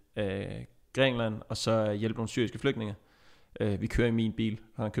til Grækenland, og så hjælpe nogle syriske flygtninge? Vi kører i min bil,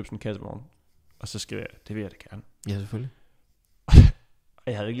 og han har købt sådan en kassevogn. Og så skriver jeg, det vil jeg da gerne. Ja, selvfølgelig. Og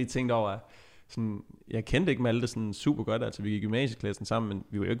jeg havde ikke lige tænkt over, sådan, jeg kendte ikke Malte sådan super godt, altså vi gik i gymnasieklassen sammen, men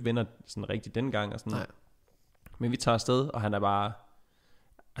vi var jo ikke venner sådan rigtig dengang og sådan. Nej. Men vi tager afsted, og han er bare,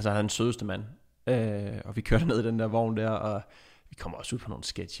 altså han er den sødeste mand. Og vi kørte ned i den der vogn der, og vi kommer også ud på nogle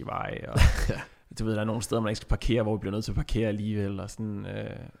sketchy veje, og du ved, der er nogle steder, man ikke skal parkere, hvor vi bliver nødt til at parkere alligevel, og sådan,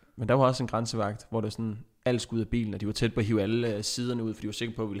 men der var også en grænsevagt, hvor der sådan, alt skulle ud af bilen, og de var tæt på at hive alle siderne ud, for de var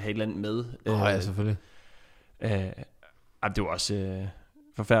sikre på, at vi ville have et eller andet med. Ja, selvfølgelig. Det var også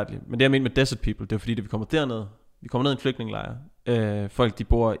forfærdeligt. Men det jeg mente med Desert People, det var fordi, da vi kommer derned, vi kommer ned i en flygtningelejr, folk de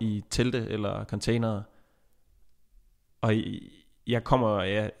bor i telte eller containere, og jeg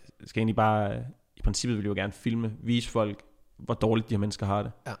skal egentlig bare, i princippet vil jeg jo gerne vise folk, hvor dårligt de her mennesker har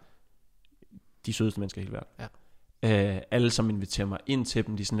det. Ja. De sødeste mennesker i hele verden. Ja. Alle som inviterer mig ind til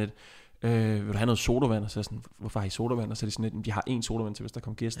dem, de er sådan lidt, vil du have noget sodavand? Og så er sådan, hvorfor har I sodavand? Og så er de sådan lidt, de har en sodavand til, hvis der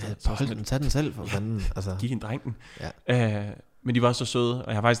kommer gæster. Ja, tag den selv for fanden. Altså. Giv hende drengen. Ja. Men de var så søde, og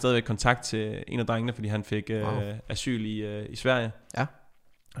jeg har faktisk stadigvæk kontakt til en af drengene, fordi han fik asyl i Sverige. Ja.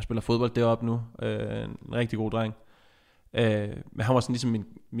 Og spiller fodbold deroppe nu. En rigtig god dreng. Men han var sådan ligesom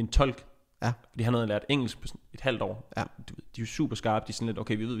min tolk. Ja. Fordi han havde lært engelsk på et halvt år. Ja. De er jo super skarpe. De er sådan lidt,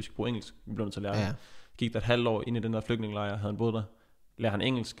 okay, vi ved, vi skal bruge engelsk. Vi bliver nødt til at lære det. Ja. Gik der et halvt år ind i den der flygtningelejr, havde han boet der. Lærer han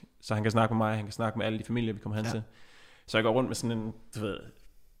engelsk, så han kan snakke med mig, han kan snakke med alle de familier, vi kommer hen til. Så jeg går rundt med sådan en, du ved,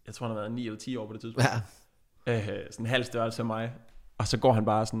 jeg tror han har været 9 eller 10 år på det tidspunkt. Ja. Sådan en halv størrelse af mig. Og så går han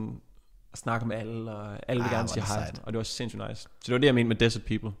bare sådan og snakker med alle, og alle vil gerne sige hej. Og det var sindssygt nice. Så det var det, jeg mente med Desert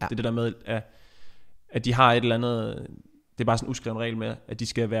People. Ja. Det er det der med, at de har et eller andet, det er bare sådan en uskreven regel med, at de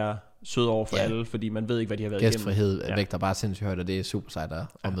skal være søde over for alle, fordi man ved ikke, hvad de har været igennem. Gæstfrihed vægter bare sindssygt højt, og det er super sejt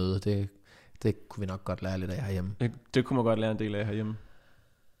at møde. Det kunne vi nok godt lære lidt af herhjemme. Det kunne man godt lære en del af herhjemme.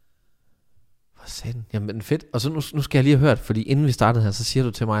 Hvor satan. Jamen fedt. Og så nu skal jeg lige have hørt, fordi inden vi startede her, så siger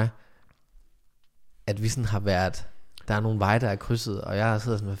du til mig, at vi sådan har været, der er nogle veje, der er krydset, og jeg har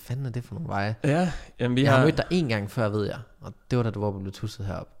siddet sådan, hvad fanden er det for nogle veje? Ja, jamen jeg har mødt dig en gang før, ved jeg, og det var da du var blevet tusset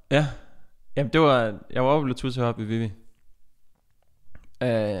heroppe. Ja, jamen jeg var blevet tusset heroppe i Vivi.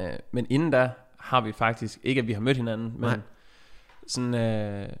 Men inden da har vi faktisk, ikke at vi har mødt hinanden, men sådan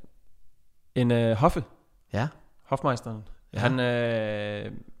en Hoffe. Ja. Hofmeisteren. Ja. Han,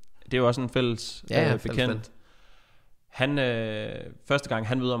 det er jo også en fælles bekendt. Han, første gang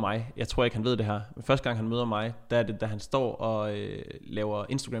han møder mig, jeg tror ikke han ved det her, men første gang han møder mig, der er det da han står og laver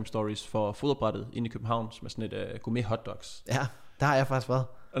Instagram stories for foderbrættet inde i København, som er sådan et gourmet hotdogs. Ja, der har jeg faktisk været.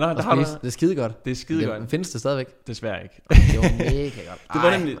 Nej, der har du. Det er skide godt. Det er skide godt. Findes det stadigvæk? Desværre ikke. Det var mega godt. Det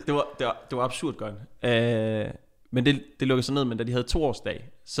var nemlig, det var absurd godt. Men det lukkede sig ned, men da de havde 2-årsdag,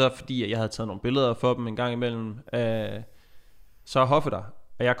 så fordi jeg havde taget nogle billeder for dem en gang imellem, så er Hoffe der,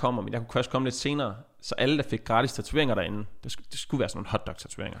 og jeg kommer, men jeg kunne først komme lidt senere, så alle der fik gratis tatoveringer derinde, det skulle være sådan nogle hotdog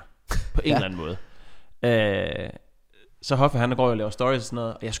tatoveringer på en eller anden måde. så Hoffe, han går og laver stories og sådan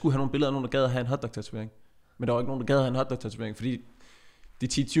noget, og jeg skulle have nogle billeder af nogen, der gad at have en hotdog-tatovering. Men der var ikke nogen, der gad at have en hotdog-tatovering, fordi de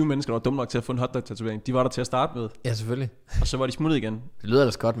 10-20 mennesker, der var dumme nok til at få en hotdog-tatovering, de var der til at starte med. Ja, selvfølgelig. Og så var de smuttet igen. Det lyder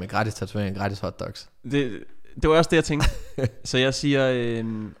ellers godt med gratis tatovering og gratis hotdogs. Det var også det, jeg tænkte. Så jeg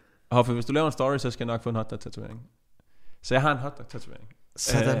siger, Hoffe, hvis du laver en story, så skal jeg nok få en hotdog-tatovering. Så jeg har en hotdog-tatovering.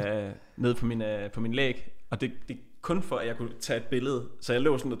 Nede på min læg. Og det er kun for, at jeg kunne tage et billede. Så jeg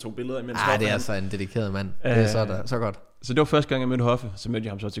lå sådan og tog billeder imens. Det er altså en dedikeret mand. Det er så godt. Så det var første gang, jeg mødte Hoffe. Så mødte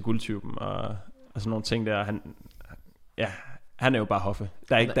jeg ham så til Guldtypen og sådan nogle ting der. Han er jo bare Hoffe.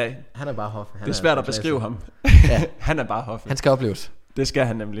 Han er bare Hoffe. Det er svært at beskrive ham. Ja. Han er bare Hoffe. Han skal opleves. Det skal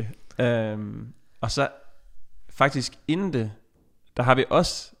han nemlig. Og så faktisk inden det, der har vi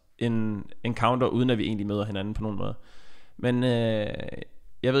også en encounter, uden at vi egentlig møder hinanden på nogen måde. Men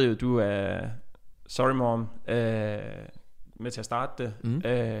jeg ved jo, du er Sorry Mom med til at starte det.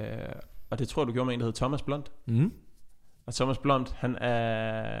 Og det tror jeg, du gjorde med en, der hedder Thomas Blunt. Og Thomas Blunt, han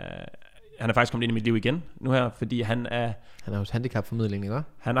er faktisk kommet ind i mit liv igen nu her, fordi han er hos handicapformidling, ikke?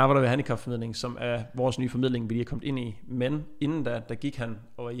 Han arbejder ved handicapformidling, som er vores nye formidling, vi lige er kommet ind i. Men inden der gik han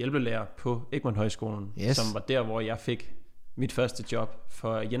og var hjælpelærer på Egmont Højskolen, som var der, hvor jeg fik mit første job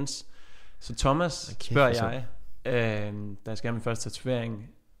for Jens. Så Thomas spørger jeg, da jeg skal have min første tatovering,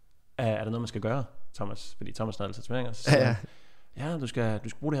 er der noget, man skal gøre, Thomas? Fordi Thomas har alle tatoveringer. Så siger han, du skal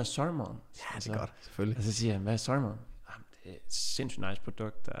bruge det her Sorry Mom. Ja, det er godt, selvfølgelig. Og så siger han, hvad er Sorry Mom? Det er et sindssygt nice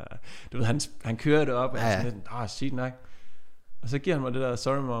produkt. Du ved, han kører det op, og jeg er sådan lidt, sygt nok. Og så giver han mig det der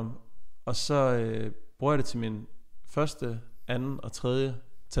Sorry Mom, og så bruger jeg det til min første, anden og tredje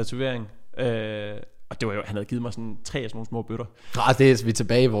tatovering. Og det var jo, han havde givet mig sådan 3 af sådan nogle små bøtter. Det er vi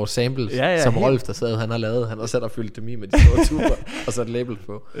tilbage i vores samples, som helt. Rolf der sad, han har lavet. Han har sat og fyldt dem i med de store tuber, og så et label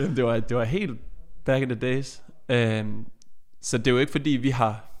på. Det var helt back in the days. Så det er jo ikke fordi, vi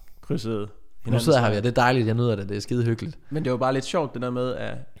har krydset hinanden. Nu sidder jeg her, det er dejligt, jeg nyder det, det er skide hyggeligt. Men det var bare lidt sjovt det der med,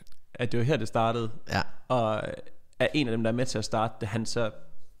 at det var her, det startede. Ja. Og er en af dem, der er med til at starte det, han så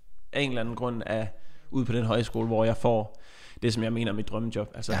af en eller anden grund er ude på den højskole, hvor jeg får det, som jeg mener er mit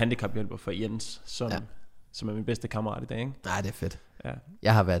drømmejob, altså handicaphjælper for Jens, som er min bedste kammerat i dag, ikke? Nej, det er fedt. Ja.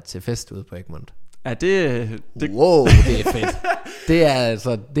 Jeg har været til fest ude på Egmont. Ja, det wow, det er fedt. Det er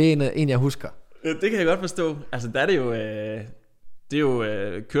altså, det er en jeg husker. Det kan jeg godt forstå. Altså, der er det jo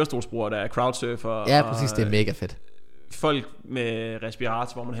kørestolsbrugere, der er crowdsurfer. Ja, præcis, det er mega fedt. Folk med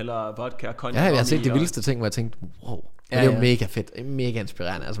respirator, hvor man hælder vodka og konjak. Ja, jeg har set de vildeste ting, hvor jeg tænkte, wow, det er jo mega fedt, mega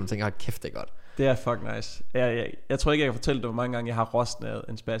inspirerende. Altså man tænker, kæft, det er godt. Det er fuck nice. Jeg tror ikke, jeg kan fortælle dig, hvor mange gange jeg har rostnet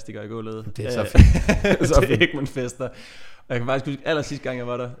en spastiker i gulvet. Det er så fedt. Så det er ikke min fester. Og jeg kan faktisk huske, aller sidste gang jeg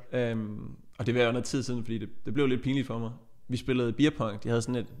var der, og det var jo noget tid siden, fordi det blev lidt pinligt for mig. Vi spillede beerpong. De havde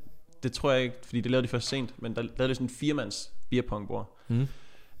sådan et, det tror jeg ikke, fordi det lavede de først sent, men der lavede de sådan en 4-mands beerpongbord.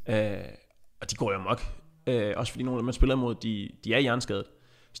 Og de går jo amok. Også fordi nogle af dem, man spiller imod, de er hjerneskadet.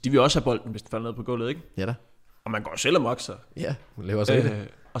 Så de vil også have bolden, hvis den falder ned på gulvet, ikke? Ja da. Og man går selv amok, så. Ja, man lever så i det.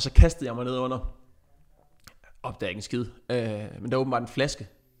 Og så kastede jeg mig ned under. Opdagede ikke en skid. Men der var åbenbart en flaske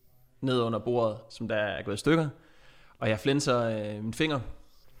ned under bordet, som der er gået i stykker. Og jeg flænser min finger.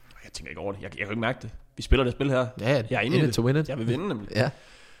 Og jeg tænker ikke over det. Jeg kan ikke mærke det. Vi spiller det spil her. Ja, jeg er inde i det. Jeg vil vinde nemlig. Ja.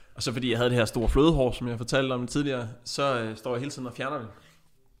 Og så fordi jeg havde det her store flødehår, som jeg fortalte om tidligere, så står jeg hele tiden og fjerner det.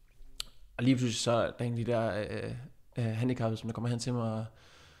 Og lige pludselig så er der en af de der handicappede, som der kommer hen til mig og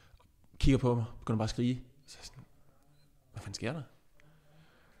kigger på mig, begynder bare at skrige. Så jeg sådan, hvad fanden sker der?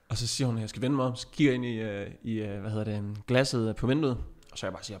 Og så siger hun, at jeg skal vende mig om, så kigger jeg ind i glasset på vinduet, og så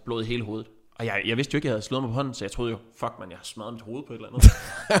jeg bare siger, blod i hele hovedet. Og jeg vidste jo ikke, at jeg havde slået mig på hånden, så jeg troede jo, fuck man, jeg har smadret mit hoved på et eller andet.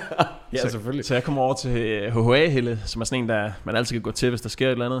 Ja, selvfølgelig. Så jeg kommer over til HHA-Helle, som er sådan en, der man altid kan gå til, hvis der sker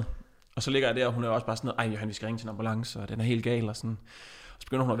et eller andet. Og så ligger jeg der, og hun er også bare sådan, ej Johan, vi skal ringe til en ambulance, og den er helt gal, og sådan. Og så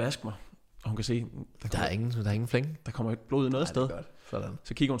begynder hun at vaske mig, og hun kan se, der er ingen flæng. Der kommer ikke blod i noget sted. Sådan.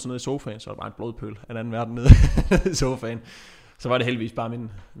 Så kigger hun så ned i sofaen, så er der bare en blodpøl af den anden verden nede i sofaen. Så var det heldigvis bare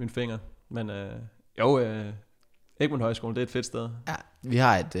min finger. Men Egmont Højskole, det er et fedt sted. Ja, vi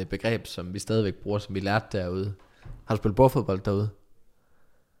har et begreb, som vi stadigvæk bruger, som vi lærte derude. Har du spillet bordfodbold derude?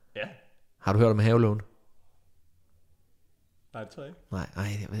 Ja. Har du hørt om havelån? Nej, det tror jeg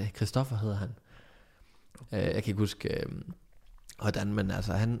ikke. Nej, Christoffer hedder han. Jeg kan ikke huske, hvordan, men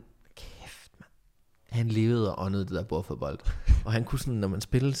altså han levede og åndede det der bordfodbold. Og han kunne sådan, når man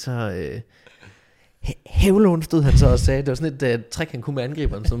spillede, så hævelån stod han så og sagde. Det var sådan et trick, han kunne med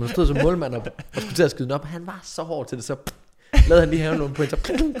angriberen. Så man stod som målmand og skulle til at skyde den op. Han var så hård til det, så lavede han lige hævelån på en,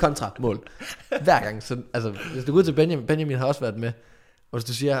 så kontra mål. Hver gang. Så, altså, hvis du går ud til Benjamin har også været med. Og hvis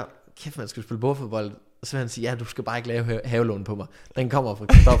du siger, kæft man skal spille bordfodbold, så vil han sige, ja, du skal bare ikke lave hævelån på mig. Den kommer fra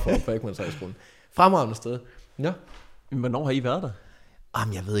Christoffer på Egmont Højskolen. Fremragende sted. Ja. Men hvornår har I været der?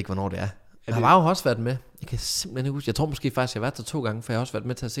 Jamen, jeg ved ikke, hvornår det er. Jeg har jo også været med. Jeg kan simpelthen ikke huske. Jeg tror måske faktisk, jeg har været der 2 gange, for jeg har også været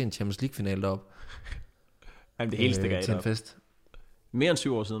med til at se en Champions League-finale deroppe. Jamen det hele stikker af til en fest. Mere end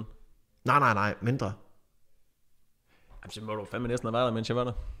 7 år siden. Nej, mindre. Jamen så må du fandme næsten have været der, mens jeg var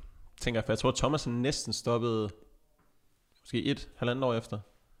der. Tænker jeg, for jeg tror, Thomas næsten stoppede måske 1,5 år efter.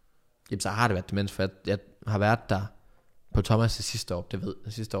 Jamen så har det været demens, for jeg har været der på Thomas' sidste år,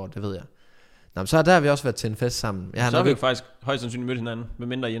 det ved jeg. Nå, men så der har vi også været til en fest sammen. Så har vi jo faktisk højst sandsynligt mødt hinanden,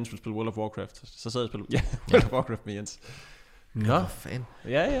 medmindre Jens ville spille World of Warcraft. Så sad jeg og spillede World of Warcraft med Jens. Nå, fan.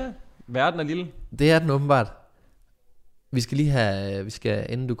 Ja. Verden er lille. Det er den åbenbart. Vi skal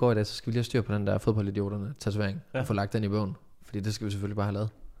inden du går i dag, så skal vi lige have styr på den der fodboldidioterne tatovering og få lagt den i bogen, fordi det skal vi selvfølgelig bare have lavet.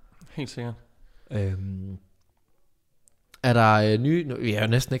 Helt sikkert. Er der nye... Vi har jo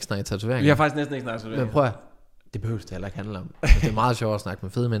næsten ikke snakket tatovering. Vi har faktisk næsten ikke snakket tatovering. Men prøv at... Det behøver det heller ikke handle om. Altså, det er meget sjovt at snakke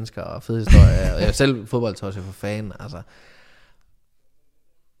med fede mennesker og fede historier. Og jeg er selv fodboldtosser for fan. Altså.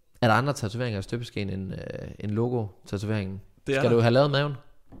 Er der andre tatoveringer i støbeskeen end logo-tatoveringen? Skal du have lavet maven?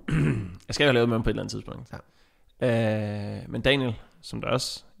 Jeg skal jo have lavet maven på et eller andet tidspunkt. Ja. Men Daniel, som der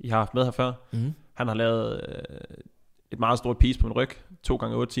også I har haft med her før, han har lavet et meget stort piece på min ryg, 2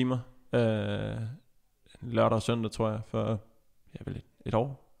 gange 8 timer. Lørdag og søndag, tror jeg, for et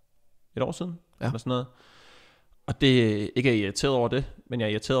år siden. Eller sådan noget. Og det ikke er irriteret over det, men jeg er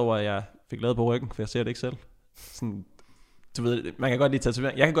irriteret over, at jeg fik lavet på ryggen, for jeg ser det ikke selv. Sådan, du ved, man kan godt lide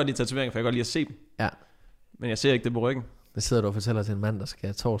tatovering. Jeg kan godt lide tatoveringer, for jeg kan godt lide at se dem. Ja. Men jeg ser ikke det på ryggen. Det sidder du og fortæller til en mand, der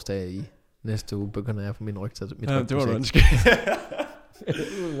skal torsdag i næste uge, begynder jeg på min ryg. Ja, det var du ønske.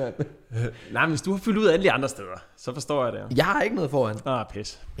 Nej, men hvis du har fyldt ud af alle de andre steder, så forstår jeg det. Jeg har ikke noget foran.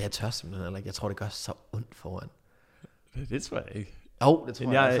 Pis. Jeg tør simpelthen heller ikke. Jeg tror, det gør så ondt foran. Det tror jeg ikke. Jo, det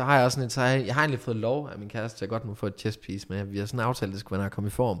tror jeg. Så har jeg også sådan jeg har egentlig fået lov af min kæreste, at jeg godt må få et chest piece, men vi har sådan en aftale, det skal være, når jeg kommer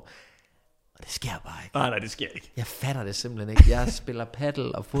i form. Og det sker bare ikke. Nej, det sker ikke. Jeg fatter det simpelthen ikke. Jeg spiller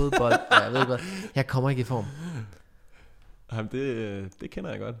paddle og fodbold, og jeg ved hvad. Jeg kommer ikke i form. Jamen, det kender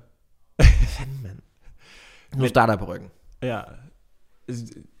jeg godt. Fanden, mand. Nu starter jeg på ryggen. Ja,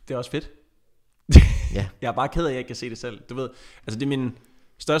 det er også fedt. Ja. Jeg er bare ked af, at jeg ikke kan se det selv. Du ved, altså det er min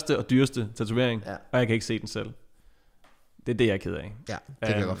største og dyreste tatovering, og jeg kan ikke se den selv. Det er det, jeg er ked af. Ja, det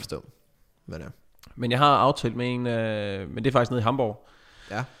kan jeg godt forstå. Men jeg har aftalt med en, men det er faktisk nede i Hamburg.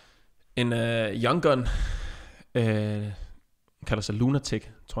 Ja. En young gun, kalder sig Lunatic,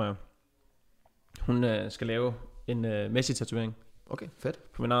 tror jeg. Hun skal lave en Messi-tatovering. Okay,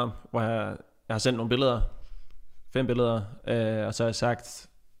 fedt. På min arm, hvor jeg har sendt nogle billeder. 5 billeder, og så har jeg sagt,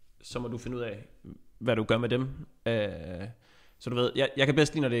 så må du finde ud af, hvad du gør med dem. Så du ved, jeg kan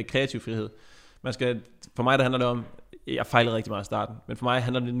bedst lide, når det er kreativ frihed. For mig der handler det om, jeg fejlede rigtig meget i starten, men for mig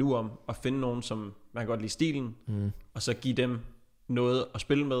handler det nu om at finde nogen, som man kan godt lide stilen, og så give dem noget at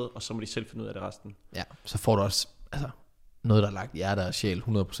spille med, og så må de selv finde ud af det resten. Ja, så får du også noget, der er lagt hjerte og sjæl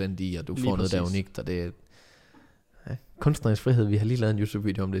 100% i, og du får noget, der er unikt, og det er kunstnerisk frihed. Vi har lige lavet en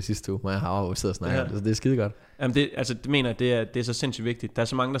YouTube-video om det sidste uge, hvor jeg har siddet og snakket om det, så det er skide godt. Jamen det mener jeg, det er så sindssygt vigtigt. Der er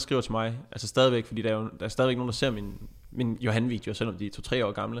så mange, der skriver til mig, altså stadigvæk, fordi der er stadigvæk nogen, der ser min Johan-video, selvom de er 2-3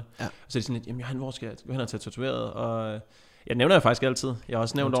 år gamle. Ja. Og så er det sådan lidt, jamen Johan, hvor skal jeg gå hen og tage tatoveret? Og jeg nævner jeg faktisk altid. Jeg har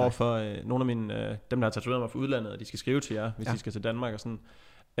også nævnt over for nogle af mine, dem, der har tatoveret mig fra udlandet, og de skal skrive til jer, hvis de skal til Danmark og sådan.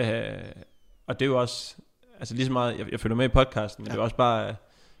 Og det er jo også, altså lige så meget, jeg følger med i podcasten, men det er også bare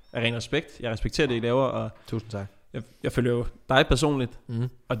af ren respekt. Jeg respekterer det, I laver. Og tusind tak. Jeg følger jo dig personligt,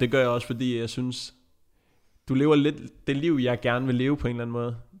 og det gør jeg også, fordi jeg synes, du lever lidt det liv, jeg gerne vil leve på en eller anden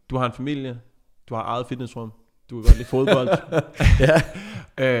måde. Du har en familie, du har eget fitnessrum, du kan godt lide fodbold,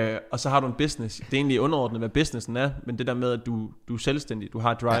 og så har du en business. Det er egentlig underordnet, hvad businessen er, men det der med, at du er selvstændig, du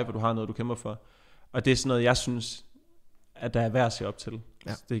har drive, og du har noget, du kæmper for. Og det er sådan noget, jeg synes, at der er værd at se op til.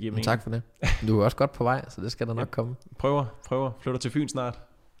 Ja. Det giver mening. Tak for det. Du er også godt på vej, så det skal der nok komme. Prøver. Flytter til Fyn snart.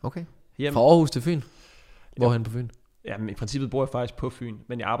 Okay. Fra Aarhus til Fyn? Hvorhen på Fyn? Jamen i princippet bor jeg faktisk på Fyn,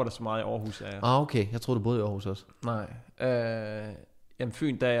 men jeg arbejder så meget i Aarhus. Okay. Jeg troede, du boede i Aarhus også. Nej. Jamen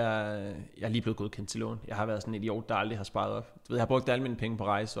Fyn, der jeg er lige blevet godkendt til lån. Jeg har været sådan en idiot, der aldrig har sparet op. Du ved, jeg har brugt alle mine penge på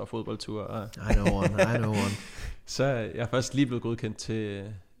rejse og fodboldture. I know one. Så jeg er først lige blevet godkendt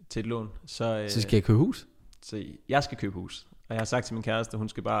til et lån. Så skal jeg købe hus? Så jeg skal købe hus. Og jeg har sagt til min kæreste, hun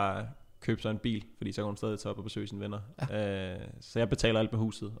skal bare købe sig en bil, fordi så kan hun stadig tage op og besøge sine venner. Ja. Så jeg betaler alt med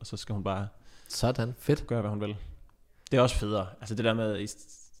huset, og så skal hun bare sådan, fedt. Gøre, hvad hun vil. Det er også federe. Altså det der med,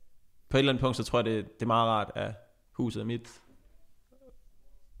 på et eller andet punkt, så tror jeg, det er meget rart, at huset er mit.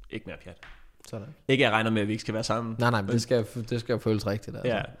 Ikke mere pjat. Sådan. Ikke jeg regner med, at vi ikke skal være sammen. Nej, men det skal føles rigtigt.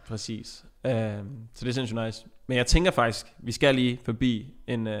 Altså. Ja, præcis. Så det er sindssygt nice. Men jeg tænker faktisk, vi skal lige forbi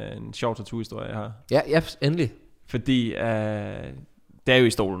en sjov tattoo-historie, jeg har. Ja, endelig. Fordi det er jo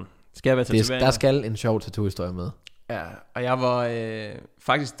i stolen. Skal jeg være tatoveringer? Der skal en sjov tattoo-historie med. Ja, og jeg var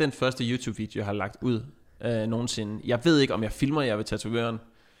faktisk den første YouTube-video, jeg har lagt ud nogensinde. Jeg ved ikke, om jeg filmer jer ved tatovøren,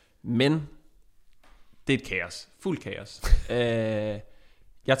 men det er et kaos. Fuld kaos.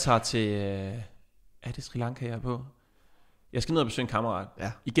 Jeg tager til... er det Sri Lanka, jeg er på? Jeg skal ned og besøge en kammerat.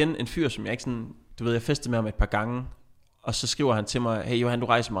 Ja. Igen en fyr, som jeg ikke sådan... Du ved, jeg festede med ham et par gange, og så skriver han til mig, hey Johan, du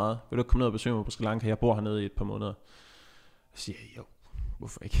rejser meget. Vil du ikke komme ned og besøge mig på Sri Lanka? Jeg bor hernede i et par måneder. Så siger jeg, jo,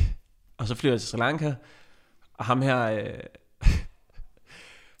 hvorfor ikke? Og så flyver jeg til Sri Lanka, og ham her...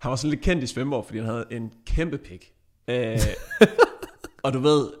 han var sådan lidt kendt i Svendborg, fordi han havde en kæmpe pik. Og du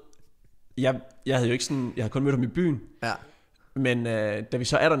ved... Jeg havde jo ikke sådan... Jeg havde kun mødt ham i byen. Ja. Men da vi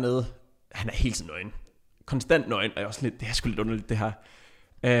så er dernede... Han er helt sådan nøgen. Konstant nøgen. Og jeg var sådan lidt... Det er sgu lidt underligt, det her.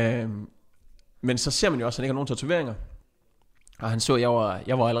 Men så ser man jo også, at han ikke har nogen tatoveringer. Og han så,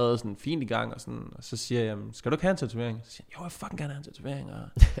 jeg var allerede sådan fint i gang. Og så siger jeg, skal du ikke have en tatovering? Så siger han, jo, jeg fucking gerne have en tatovering. Og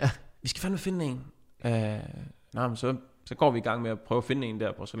vi skal fandme finde en. Men så går vi i gang med at prøve at finde en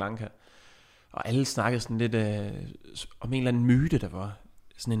der på Sri Lanka. Og alle snakkede sådan lidt om en eller anden myte, der var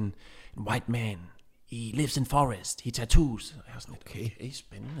sådan en white man. He lives in forest. He tattoos. Og jeg var sådan lidt, okay,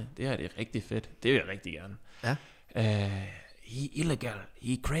 spændende. Det her det er rigtig fedt. Det vil jeg rigtig gerne. Ja. He illegal.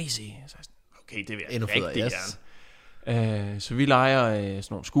 He crazy. Så jeg sådan, okay, det vil jeg rigtig gerne. Så vi leger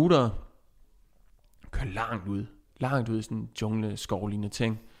sådan nogle scootere. Kører langt ud i sådan en jungle-skovlignende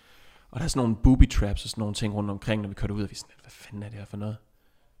ting. Og der er sådan nogle booby traps og sådan nogle ting rundt omkring, når vi kører ud. Og vi er sådan, hvad fanden er det her for noget?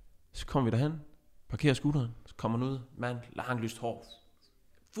 Så kommer vi derhen, parkerer scooteren, så kommer han ud, mand, langt lyst hår,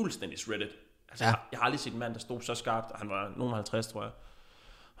 fuldstændig shredded. Altså, ja. jeg har aldrig set en mand, der stod så skarpt, og han var nogen 50, tror jeg.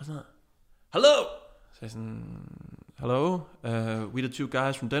 Og sådan, hello! Så jeg sådan, hello, we the two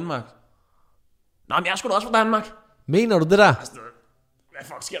guys from Denmark. Nå, men jeg er sgu da også fra Danmark. Mener du det der? Altså, hvad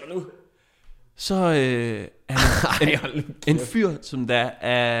fuck sker der nu? Så en fyr, som der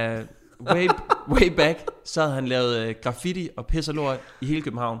er way back, så havde han lavet graffiti og pis og lort i hele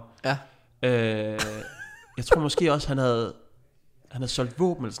København. Ja. Jeg tror måske også, han havde solgt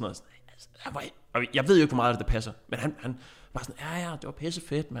våben eller sådan noget. Og jeg ved jo ikke, hvor meget det passer, men han var sådan, ja, det var pisse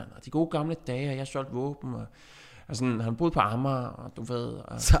fedt, mand. Og de gode gamle dage, og jeg solgte våben, og sådan, han boede på Amager, og du ved.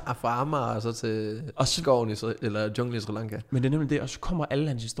 Og så fra Amager og så til skoven eller junglen i Sri Lanka. Men det er nemlig det, og så kommer alle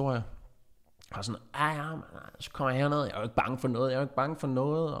hans historier. Og sådan, så kommer jeg herned, jeg er jo ikke bange for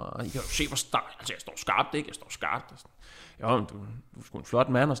noget, og jeg kan jo se, hvor start, altså jeg står skarpt, ikke? Jeg står skarpt, og sådan, jo, du er sgu en flot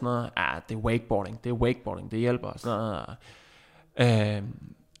mand, og sådan noget, det er wakeboarding, det hjælper, og sådan noget,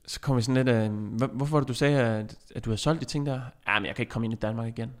 så kom vi sådan lidt, hvorfor var det, du sagde, at du havde solgt de ting der? Men jeg kan ikke komme ind i Danmark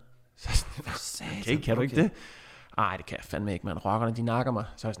igen. Så sådan, kan du ikke det? Nej, det kan jeg fandme ikke, man. Rockerne, de nakker mig.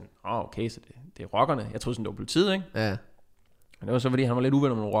 Så er jeg sådan, okay, så det er rockerne. Jeg troede sådan, det var politiet, ikke? Ja. Men det var så, fordi han var lidt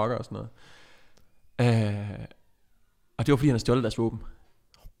uvenner med nogle rockere og sådan noget. Og det var fordi han havde stjålet deres våben.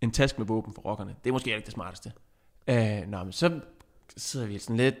 En taske med våben for rockerne. Det er måske ikke det smarteste. Men så sidder vi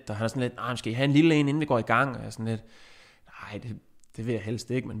sådan lidt, og han er sådan lidt, skal I have en lille en, inden vi går i gang? Og jeg er sådan lidt, nej, det vil jeg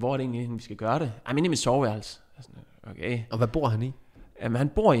helst ikke, men hvor er det egentlig, vi skal gøre det? Inde i mit soveværelse. Okay. Og hvad bor han i? Jamen, han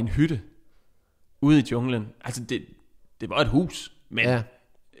bor i en hytte ude i junglen. Altså, det var et hus, men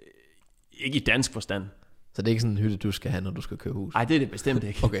ikke i dansk forstand. Så det er ikke sådan en hytte, du skal have, når du skal købe hus? Nej, det er det bestemt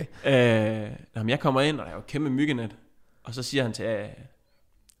ikke. Okay. Jeg kommer ind, og der er jo kæmpe myggenet. Og så siger han til... jeg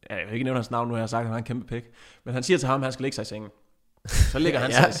vil ikke nævne hans navn nu, jeg har sagt, at han har en kæmpe pæk. Men han siger til ham, at han skal ligge sig i sengen. Så ligger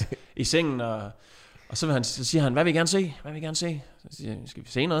han sig i sengen, og så siger han, hvad vil I gerne se? Så siger jeg, skal vi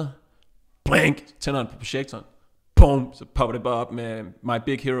se noget? Blink! Tænder han på projektoren. Boom! Så popper det bare op med My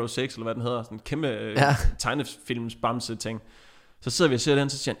Big Hero 6, eller hvad den hedder. Sådan en kæmpe tegnefilms bamse ting. Så sidder vi og ser den,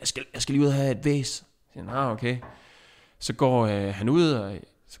 så siger han, jeg skal lige ud og have et væs. Så siger han, okay. Så går han ud, og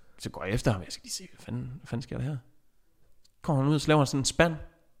så går jeg efter ham. Jeg skal lige se, hvad fanden sker der her? Kommer han ud, så laver han sådan en spand.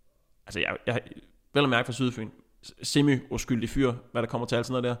 Altså, jeg vel at mærke fra Sydfyn. Semi-uskyldig fyr, hvad der kommer til alt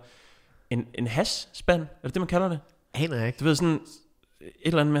sådan noget der. En hash-spand, er det det, man kalder det? Aner jeg ikke. Du ved sådan, et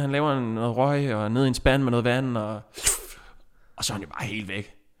eller andet med, han laver noget røg, og ned i en spand med noget vand, og så er han jo bare helt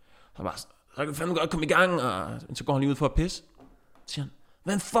væk. Så kan du fandme godt komme i gang, og så går han lige ud for at pisse. Så siger han,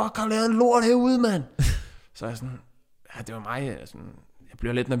 hvad fuck har lavet en lort herude, mand? Så er jeg sådan, det var mig, sådan, jeg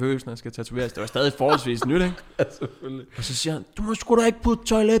bliver lidt nervøs, når jeg skal tatoveres. Det var stadig forholdsvis nyt, ikke? Ja, selvfølgelig. Og så siger han, du må sgu da ikke putte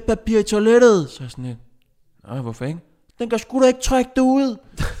toiletpapir i toilettet. Så er jeg sådan lidt, nej, hvorfor ikke? Den kan sgu da ikke trække det ud.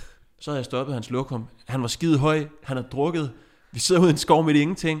 Så havde jeg stoppet hans lokum. Han var skide høj, han havde drukket. Vi sidder ude i en skov midt i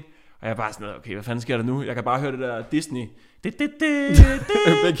ingenting. Og jeg er bare sådan, okay, hvad fanden sker der nu? Jeg kan bare høre det der Disney.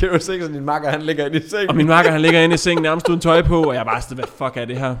 Det kan jo se, at din makker, han ligger inde i sengen. Og min makker, han ligger inde i sengen, nærmest uden tøj på. Og jeg er bare sådan, hvad fuck er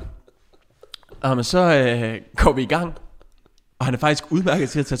det her? Men så går vi i gang. Og han er faktisk udmærket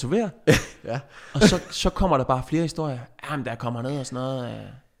til at tatovere. Ja. Og så kommer der bare flere historier. Jamen, der kommer ned og sådan noget.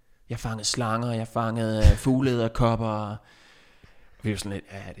 jeg fangede slanger, jeg fangede fuglederkopper. Vi var sådan lidt,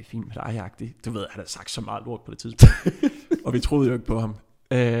 ja, det er fint med dig-agtigt. Du ved, han havde sagt så meget lort på det tidspunkt. Og vi troede jo ikke på ham.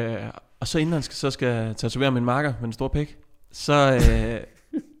 Og så inden han skal tatovere min marker med en stor pik, så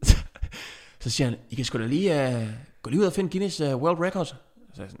siger han, I kan sgu da lige gå lige ud og finde Guinness World Records.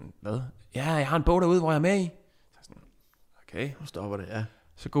 Så er jeg sådan, hvad? Ja, jeg har en bog derude, hvor jeg er med i. Så er sådan, okay, nu stopper det, ja.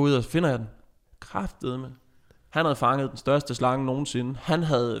 Så går ud og finder jeg den. Kraftedeme. Han havde fanget den største slange nogensinde. Han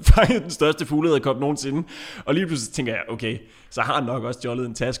havde fanget den største fuglederkop nogensinde. Og lige pludselig tænker jeg, okay, så har han nok også stjålet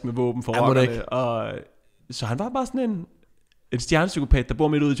en taske med våben for rockerne. Og så han var bare sådan en stjernepsykopat, der bor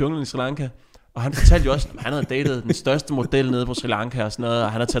midt ude i junglen i Sri Lanka. Og han fortalte jo også, at han havde datet den største model nede på Sri Lanka og sådan noget.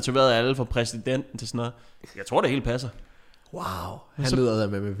 Og han har tatoveret alle fra præsidenten til sådan noget. Jeg tror, det hele passer. Wow, han lyder der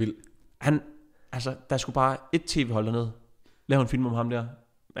med vild. Altså, der skulle bare et tv-hold dernede. Lav en film om ham der.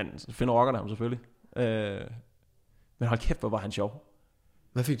 Men så finder rockerne ham selvfølgelig. Men hold kæft, hvor var han sjov.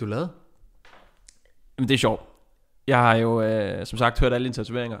 Hvad fik du lavet? Men det er sjovt. Jeg har jo som sagt hørt alle dine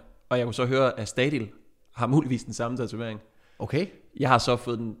tatoveringer. Og jeg kunne så høre, at Stadil har muligvis den samme tatovering. Okay. Jeg har så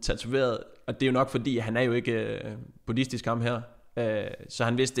fået den tatoveret. Og det er jo nok fordi, han er jo ikke buddhistisk ham her. Så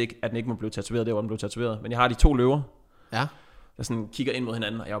han vidste ikke, at den ikke må blive tatoveret der, hvor den blev tatoveret. Men jeg har de 2 løver. Ja. Der sådan kigger ind mod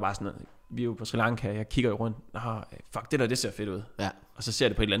hinanden. Og jeg var bare sådan, vi er jo på Sri Lanka. Jeg kigger jo rundt. Fuck, det ser fedt ud. Ja. Og så ser jeg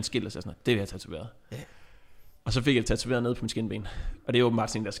det på et eller andet skilt, og så sådan, det vil jeg tatoveret. Ja. Og så fik jeg det tatoveret ned på min skinben. Og det er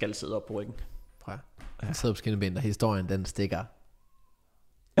åbenbart sådan, der skal sidde op på ryggen. Prøv. Han sidder på skinben, og historien den stikker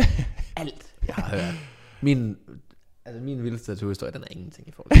alt, jeg har hørt. Min vildeste tattoo-historie, den er ingenting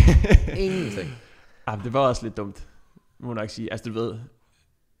i forhold til. Ingenting. Jamen, det var også lidt dumt, må nok sige. Altså, du ved,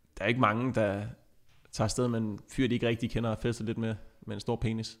 der er ikke mange, der tager afsted med en fyr, de ikke rigtig kender, og fester lidt med en stor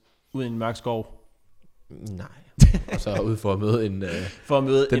penis. Ude i en mørk skov. Nej. Og så ud for at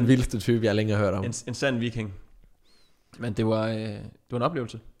møde den vildeste type, jeg længere har hørt om. En sand viking. Men det var en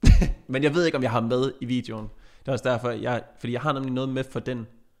oplevelse. Men jeg ved ikke, om jeg har med i videoen. Det er også derfor, fordi jeg har nemlig noget med for den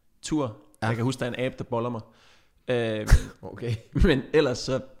tur. Ja. Jeg kan huske, der er en abe, der boller mig. Okay. Men ellers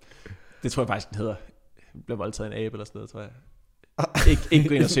så, det tror jeg faktisk, den hedder. Jeg blev voldtaget en abe eller sådan noget, tror jeg. Ikke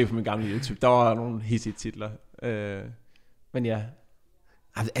gå ind og se på min gamle YouTube. Der var nogle hissige titler. Men ja.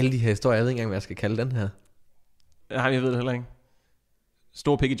 Altså, alle de her historier, jeg ved ikke engang, hvad jeg skal kalde den her. Nej, jeg ved det heller ikke.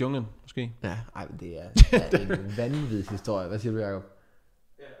 Stor pik i junglen, måske. Ja, det er en vanvittig historie. Hvad siger du, Jacob?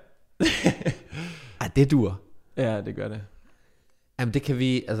 Ja. Det dur. Ja, det gør det. Jamen, det kan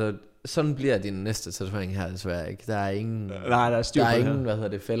vi, altså, sådan bliver din næste tatovering her desværre ikke. Der er ingen, nej, der er styr på der er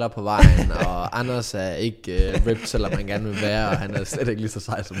ingen, fælder på vejen, og Anders er ikke ripped, selvom han gerne vil være, og han er slet ikke lige så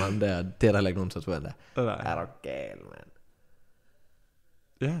sej som ham der. Det er der heller ikke nogen tatovering der. Nej. Er du gal, mand?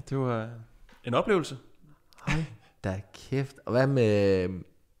 Ja, det var en oplevelse. Hej, da kæft. Og hvad med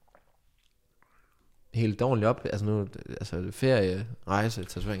helt dårligt op? Altså nu, ferie, rejse,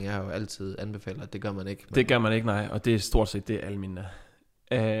 tatovering, jeg har jo altid anbefalet, det gør man ikke. Men det gør man ikke, nej. Og det er stort set det, alle mine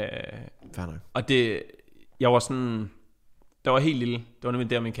fair nok. Og det, jeg var sådan, der var helt lille. Det var nemlig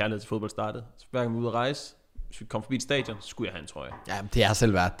der, min kærlighed til fodbold startede. Så hver gang vi var ude at rejse, hvis vi kom forbi et stadion, så skulle jeg have en trøje. Ja, det har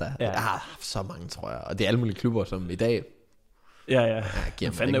selv været der. Ja. Jeg har haft så mange trøjer, og det er alle mulige klubber, som i dag. Ja.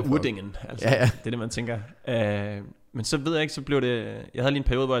 Hvad fanden er Urdingen? Altså, ja. Det er det, man tænker. Men så ved jeg ikke, så blev det. Jeg havde lige en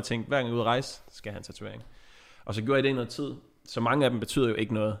periode, hvor jeg tænkte, hver gang jeg er ude at rejse, skal jeg have en tatovering. Og så gjorde jeg det i noget tid. Så mange af dem betyder jo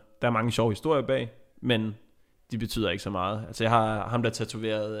ikke noget. Der er mange sjove historier bag, men de betyder ikke så meget. Altså jeg har ham, der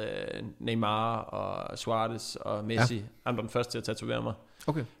tatoveret Neymar og Suarez og Messi. Ja. Han var den første til at tatovere mig.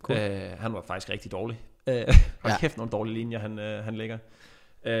 Okay, cool. Han var faktisk rigtig dårlig. Kæft nogle dårlige linjer, han lægger.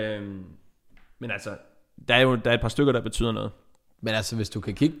 Men altså, der er et par stykker, der betyder noget. Men altså, hvis du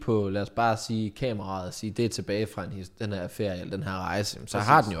kan kigge på, lad os bare sige kameraet, og sige, det er tilbage fra den her ferie, eller den her rejse, så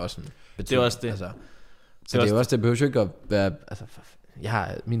har den jo også en betydning. Det er også det. Altså, så det er jo også, det behøver jo ikke at være, altså, jeg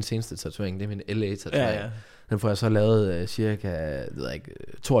har min seneste tatovering, det er min LA-tatovering. Ja. Den får jeg så lavet cirka,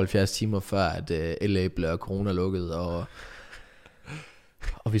 72 timer før, at LA bliver corona-lukket,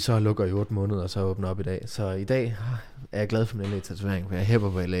 og vi så lukker i 8 måneder, og så åbner op i dag. Så i dag er jeg glad for min LA-tatovering, for jeg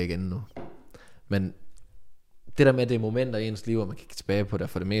hæpper på LA igen nu. Men det der med, det er momenter i ens liv, og man kan kigge tilbage på det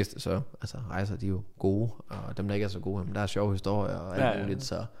for det meste, så altså, rejser de er jo gode, og dem der ikke er så gode, men der er sjove historier og alt muligt,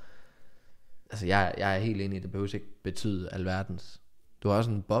 så altså, jeg er helt enig i, det behøver ikke betyde alverdens. Du har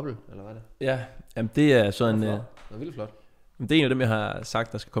også en boble, eller hvad er det? Ja, jamen det er sådan det er vildt flot. Det er en af dem, jeg har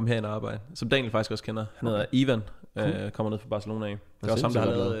sagt, der skal komme herind og arbejde, som Daniel faktisk også kender. Han hedder Ivan, kommer ned fra Barcelona af. Det er også ham, der har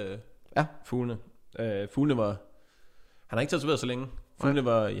lavet fuglene. Fuglene var, han har ikke tatoveret så længe. Fuglene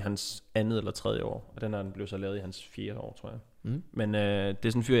var i hans 2. eller 3. år, og den her blev så lavet i hans 4. år, tror jeg. Men det er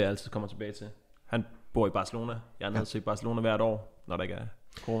sådan en fyr, jeg altid kommer tilbage til. Han bor i Barcelona. Jeg er nede til Barcelona hvert år, når der ikke er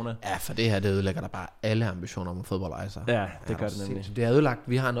corona. Ja, for det her, det ødelægger der bare alle ambitioner om at fodboldrejser. Ja, det gør det nemlig. Det har ødelagt,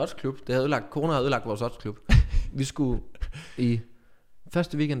 vi har en oddsklub. Corona har ødelagt vores oddsklub. Vi skulle i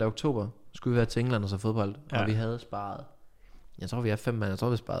første weekend af oktober, skulle vi være til England og så fodbold. Og vi havde sparet, jeg tror vi er 5 mand, jeg tror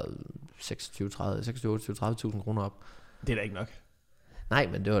vi sparede 26-30.000 kroner op. Det er da ikke nok. Nej,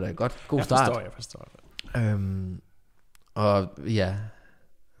 men det var da et god start. Jeg forstår. Og ja,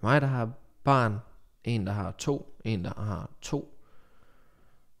 mig der har barn, en der har 2, en der har 2.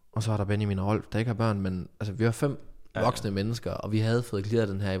 Og så er der Benjamin og Rolf, der ikke har børn, men altså vi var 5 voksne mennesker, og vi havde fået clearet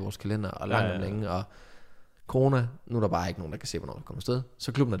den her i vores kalender, og langt om længe, og corona, nu er der bare ikke nogen, der kan se, hvornår det kommer afsted,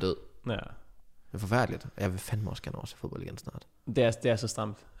 så klubben er død. Ja. Det er forfærdeligt, og jeg vil fandme også gerne over til fodbold igen snart. Det er så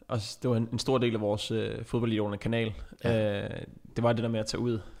stramt. Også, det var en stor del af vores fodboldidioternes-kanal. Det var det der med at tage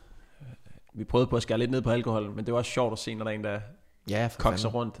ud. Vi prøvede på at skære lidt ned på alkohol, men det var også sjovt at se, når der er en, der kokser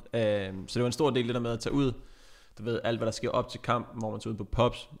rundt. Så det var en stor del det der med at tage ud. Du ved, alt hvad der sker op til kampen, hvor man tager ud på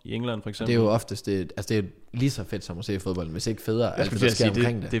pubs i England for eksempel. Det er jo oftest, det er lige så fedt som at se fodbold, hvis ikke federe, alt det der sker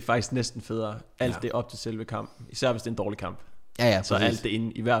omkring det. Det er faktisk næsten federe, alt det op til selve kampen, især hvis det er en dårlig kamp. Ja, så alt det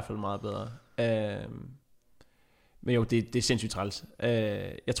inde i hvert fald meget bedre. Men jo, det er sindssygt træls.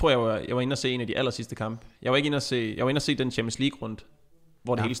 Jeg tror, jeg var inde og se en af de aller sidste kampe. Jeg var inde og se den Champions League rundt,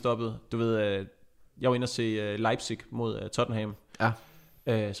 hvor det hele stoppede. Du ved, jeg var inde og se Leipzig mod Tottenham,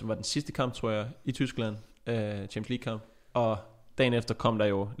 som var den sidste kamp, tror jeg, i Tyskland. Champions League kamp. Og dagen efter kom der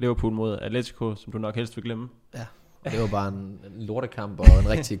jo Liverpool mod Atletico, som du nok helst vil glemme. Ja, det var bare en lortekamp og en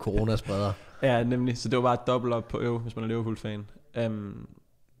rigtig coronaspreder. Ja, nemlig. Så det var bare et dobbelt op på hvis man er Liverpool-fan.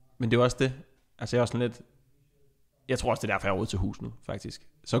 Men det var også det. Altså jeg er også sådan lidt. Jeg tror også det er derfor jeg er ude til hus nu, faktisk.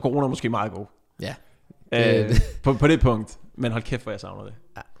 Så er corona måske meget god. Ja. På det punkt. Men hold kæft, hvor jeg savner det.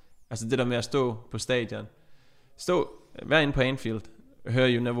 Ja. Altså det der med at stå på stadion. Vær inde på Anfield. Hør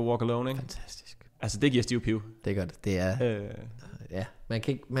You Never Walk Alone, ikke? Fantastisk. Altså det giver stiv piv. Det gør det. Det er ja, man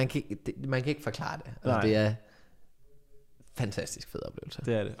kan ikke forklare det. Altså, det er fantastisk fed oplevelse.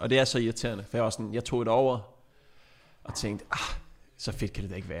 Det er det. Og det er så irriterende, for jeg tog det over og tænkte, så fedt kan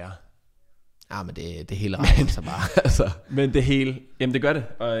det da ikke være. Ja, men det hele rammer sig bare. Altså. Men det hele, jamen det gør det.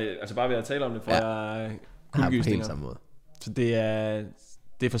 Og altså bare ved at tale om det, for jeg kuldegysninger. Samme måde. Så det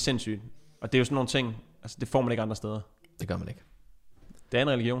er for sindssygt. Og det er jo sådan nogle ting, altså det får man ikke andre steder. Det gør man ikke. Det er en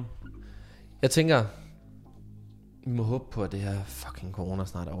religion. Jeg tænker, vi må håbe på, at det her fucking corona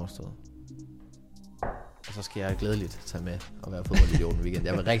snart er overstået. Og så skal jeg glædeligt tage med og være fodboldidioten i weekend.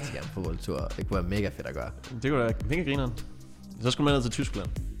 Jeg vil rigtig gerne fodboldtur. Det kunne være mega fedt at gøre. Det kunne være mega grineren. Så skulle man ned til Tyskland.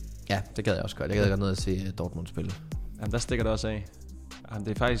 Ja, det gad jeg også godt. Jeg gad godt ned at se Dortmund spille. Jamen, der stikker det også af. Jamen,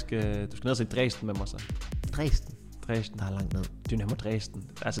 det er faktisk, du skal ned og se Dresden med mig så. Dresden? Dresden. Der er langt ned. Dynamo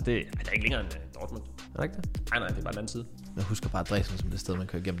Dresden. Altså, det er ikke længere end Dortmund. Er det ikke det? Nej, det er bare den anden side. Jeg husker bare Dresden som det sted, man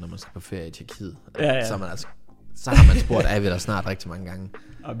kører igennem, når man skal på ferie i Tjekkiet. Ja. Så har man spurgt af ved der snart rigtig mange gange.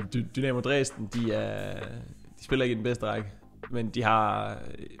 Dynamo Dresden, de spiller ikke i den bedste række. Men de har,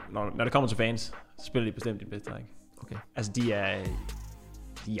 når det kommer til fans, så spiller de bestemt i den bedste række. Okay. Altså, de er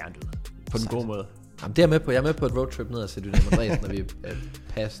jerndøde. På den gode måde. Jamen, det er jeg med på. Jeg er med på et roadtrip ned og se Dynamo Dresden, når vi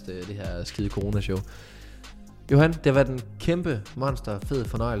passed det her skide corona-show. Johan, det har været en kæmpe monster fed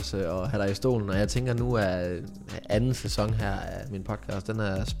fornøjelse at have dig i stolen, og jeg tænker nu er anden sæson her af min podcast, den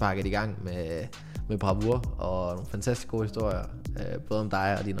er sparket i gang med bravur og nogle fantastisk gode historier, både om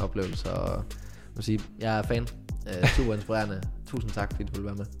dig og dine oplevelser, og jeg må sige, jeg er fan, super inspirerende. Tusind tak, fordi du ville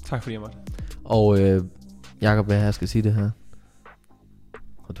være med. Tak fordi jeg måtte. Og Jakob, hvad jeg skal sige det her?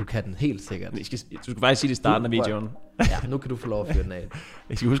 Og du kan den helt sikkert. Du skal faktisk sige det i starten af videoen. Ja, nu kan du få lov at fyre den af.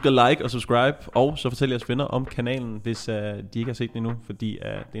 I skal huske at like og subscribe, og så fortæl jeres venner om kanalen, hvis de ikke har set den endnu, fordi det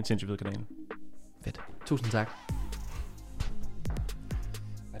er en sindssygt fed kanal. Fedt. Tusind tak.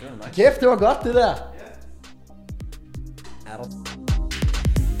 Ja, det var nice. Kæft, det var godt det der. Ja. Er du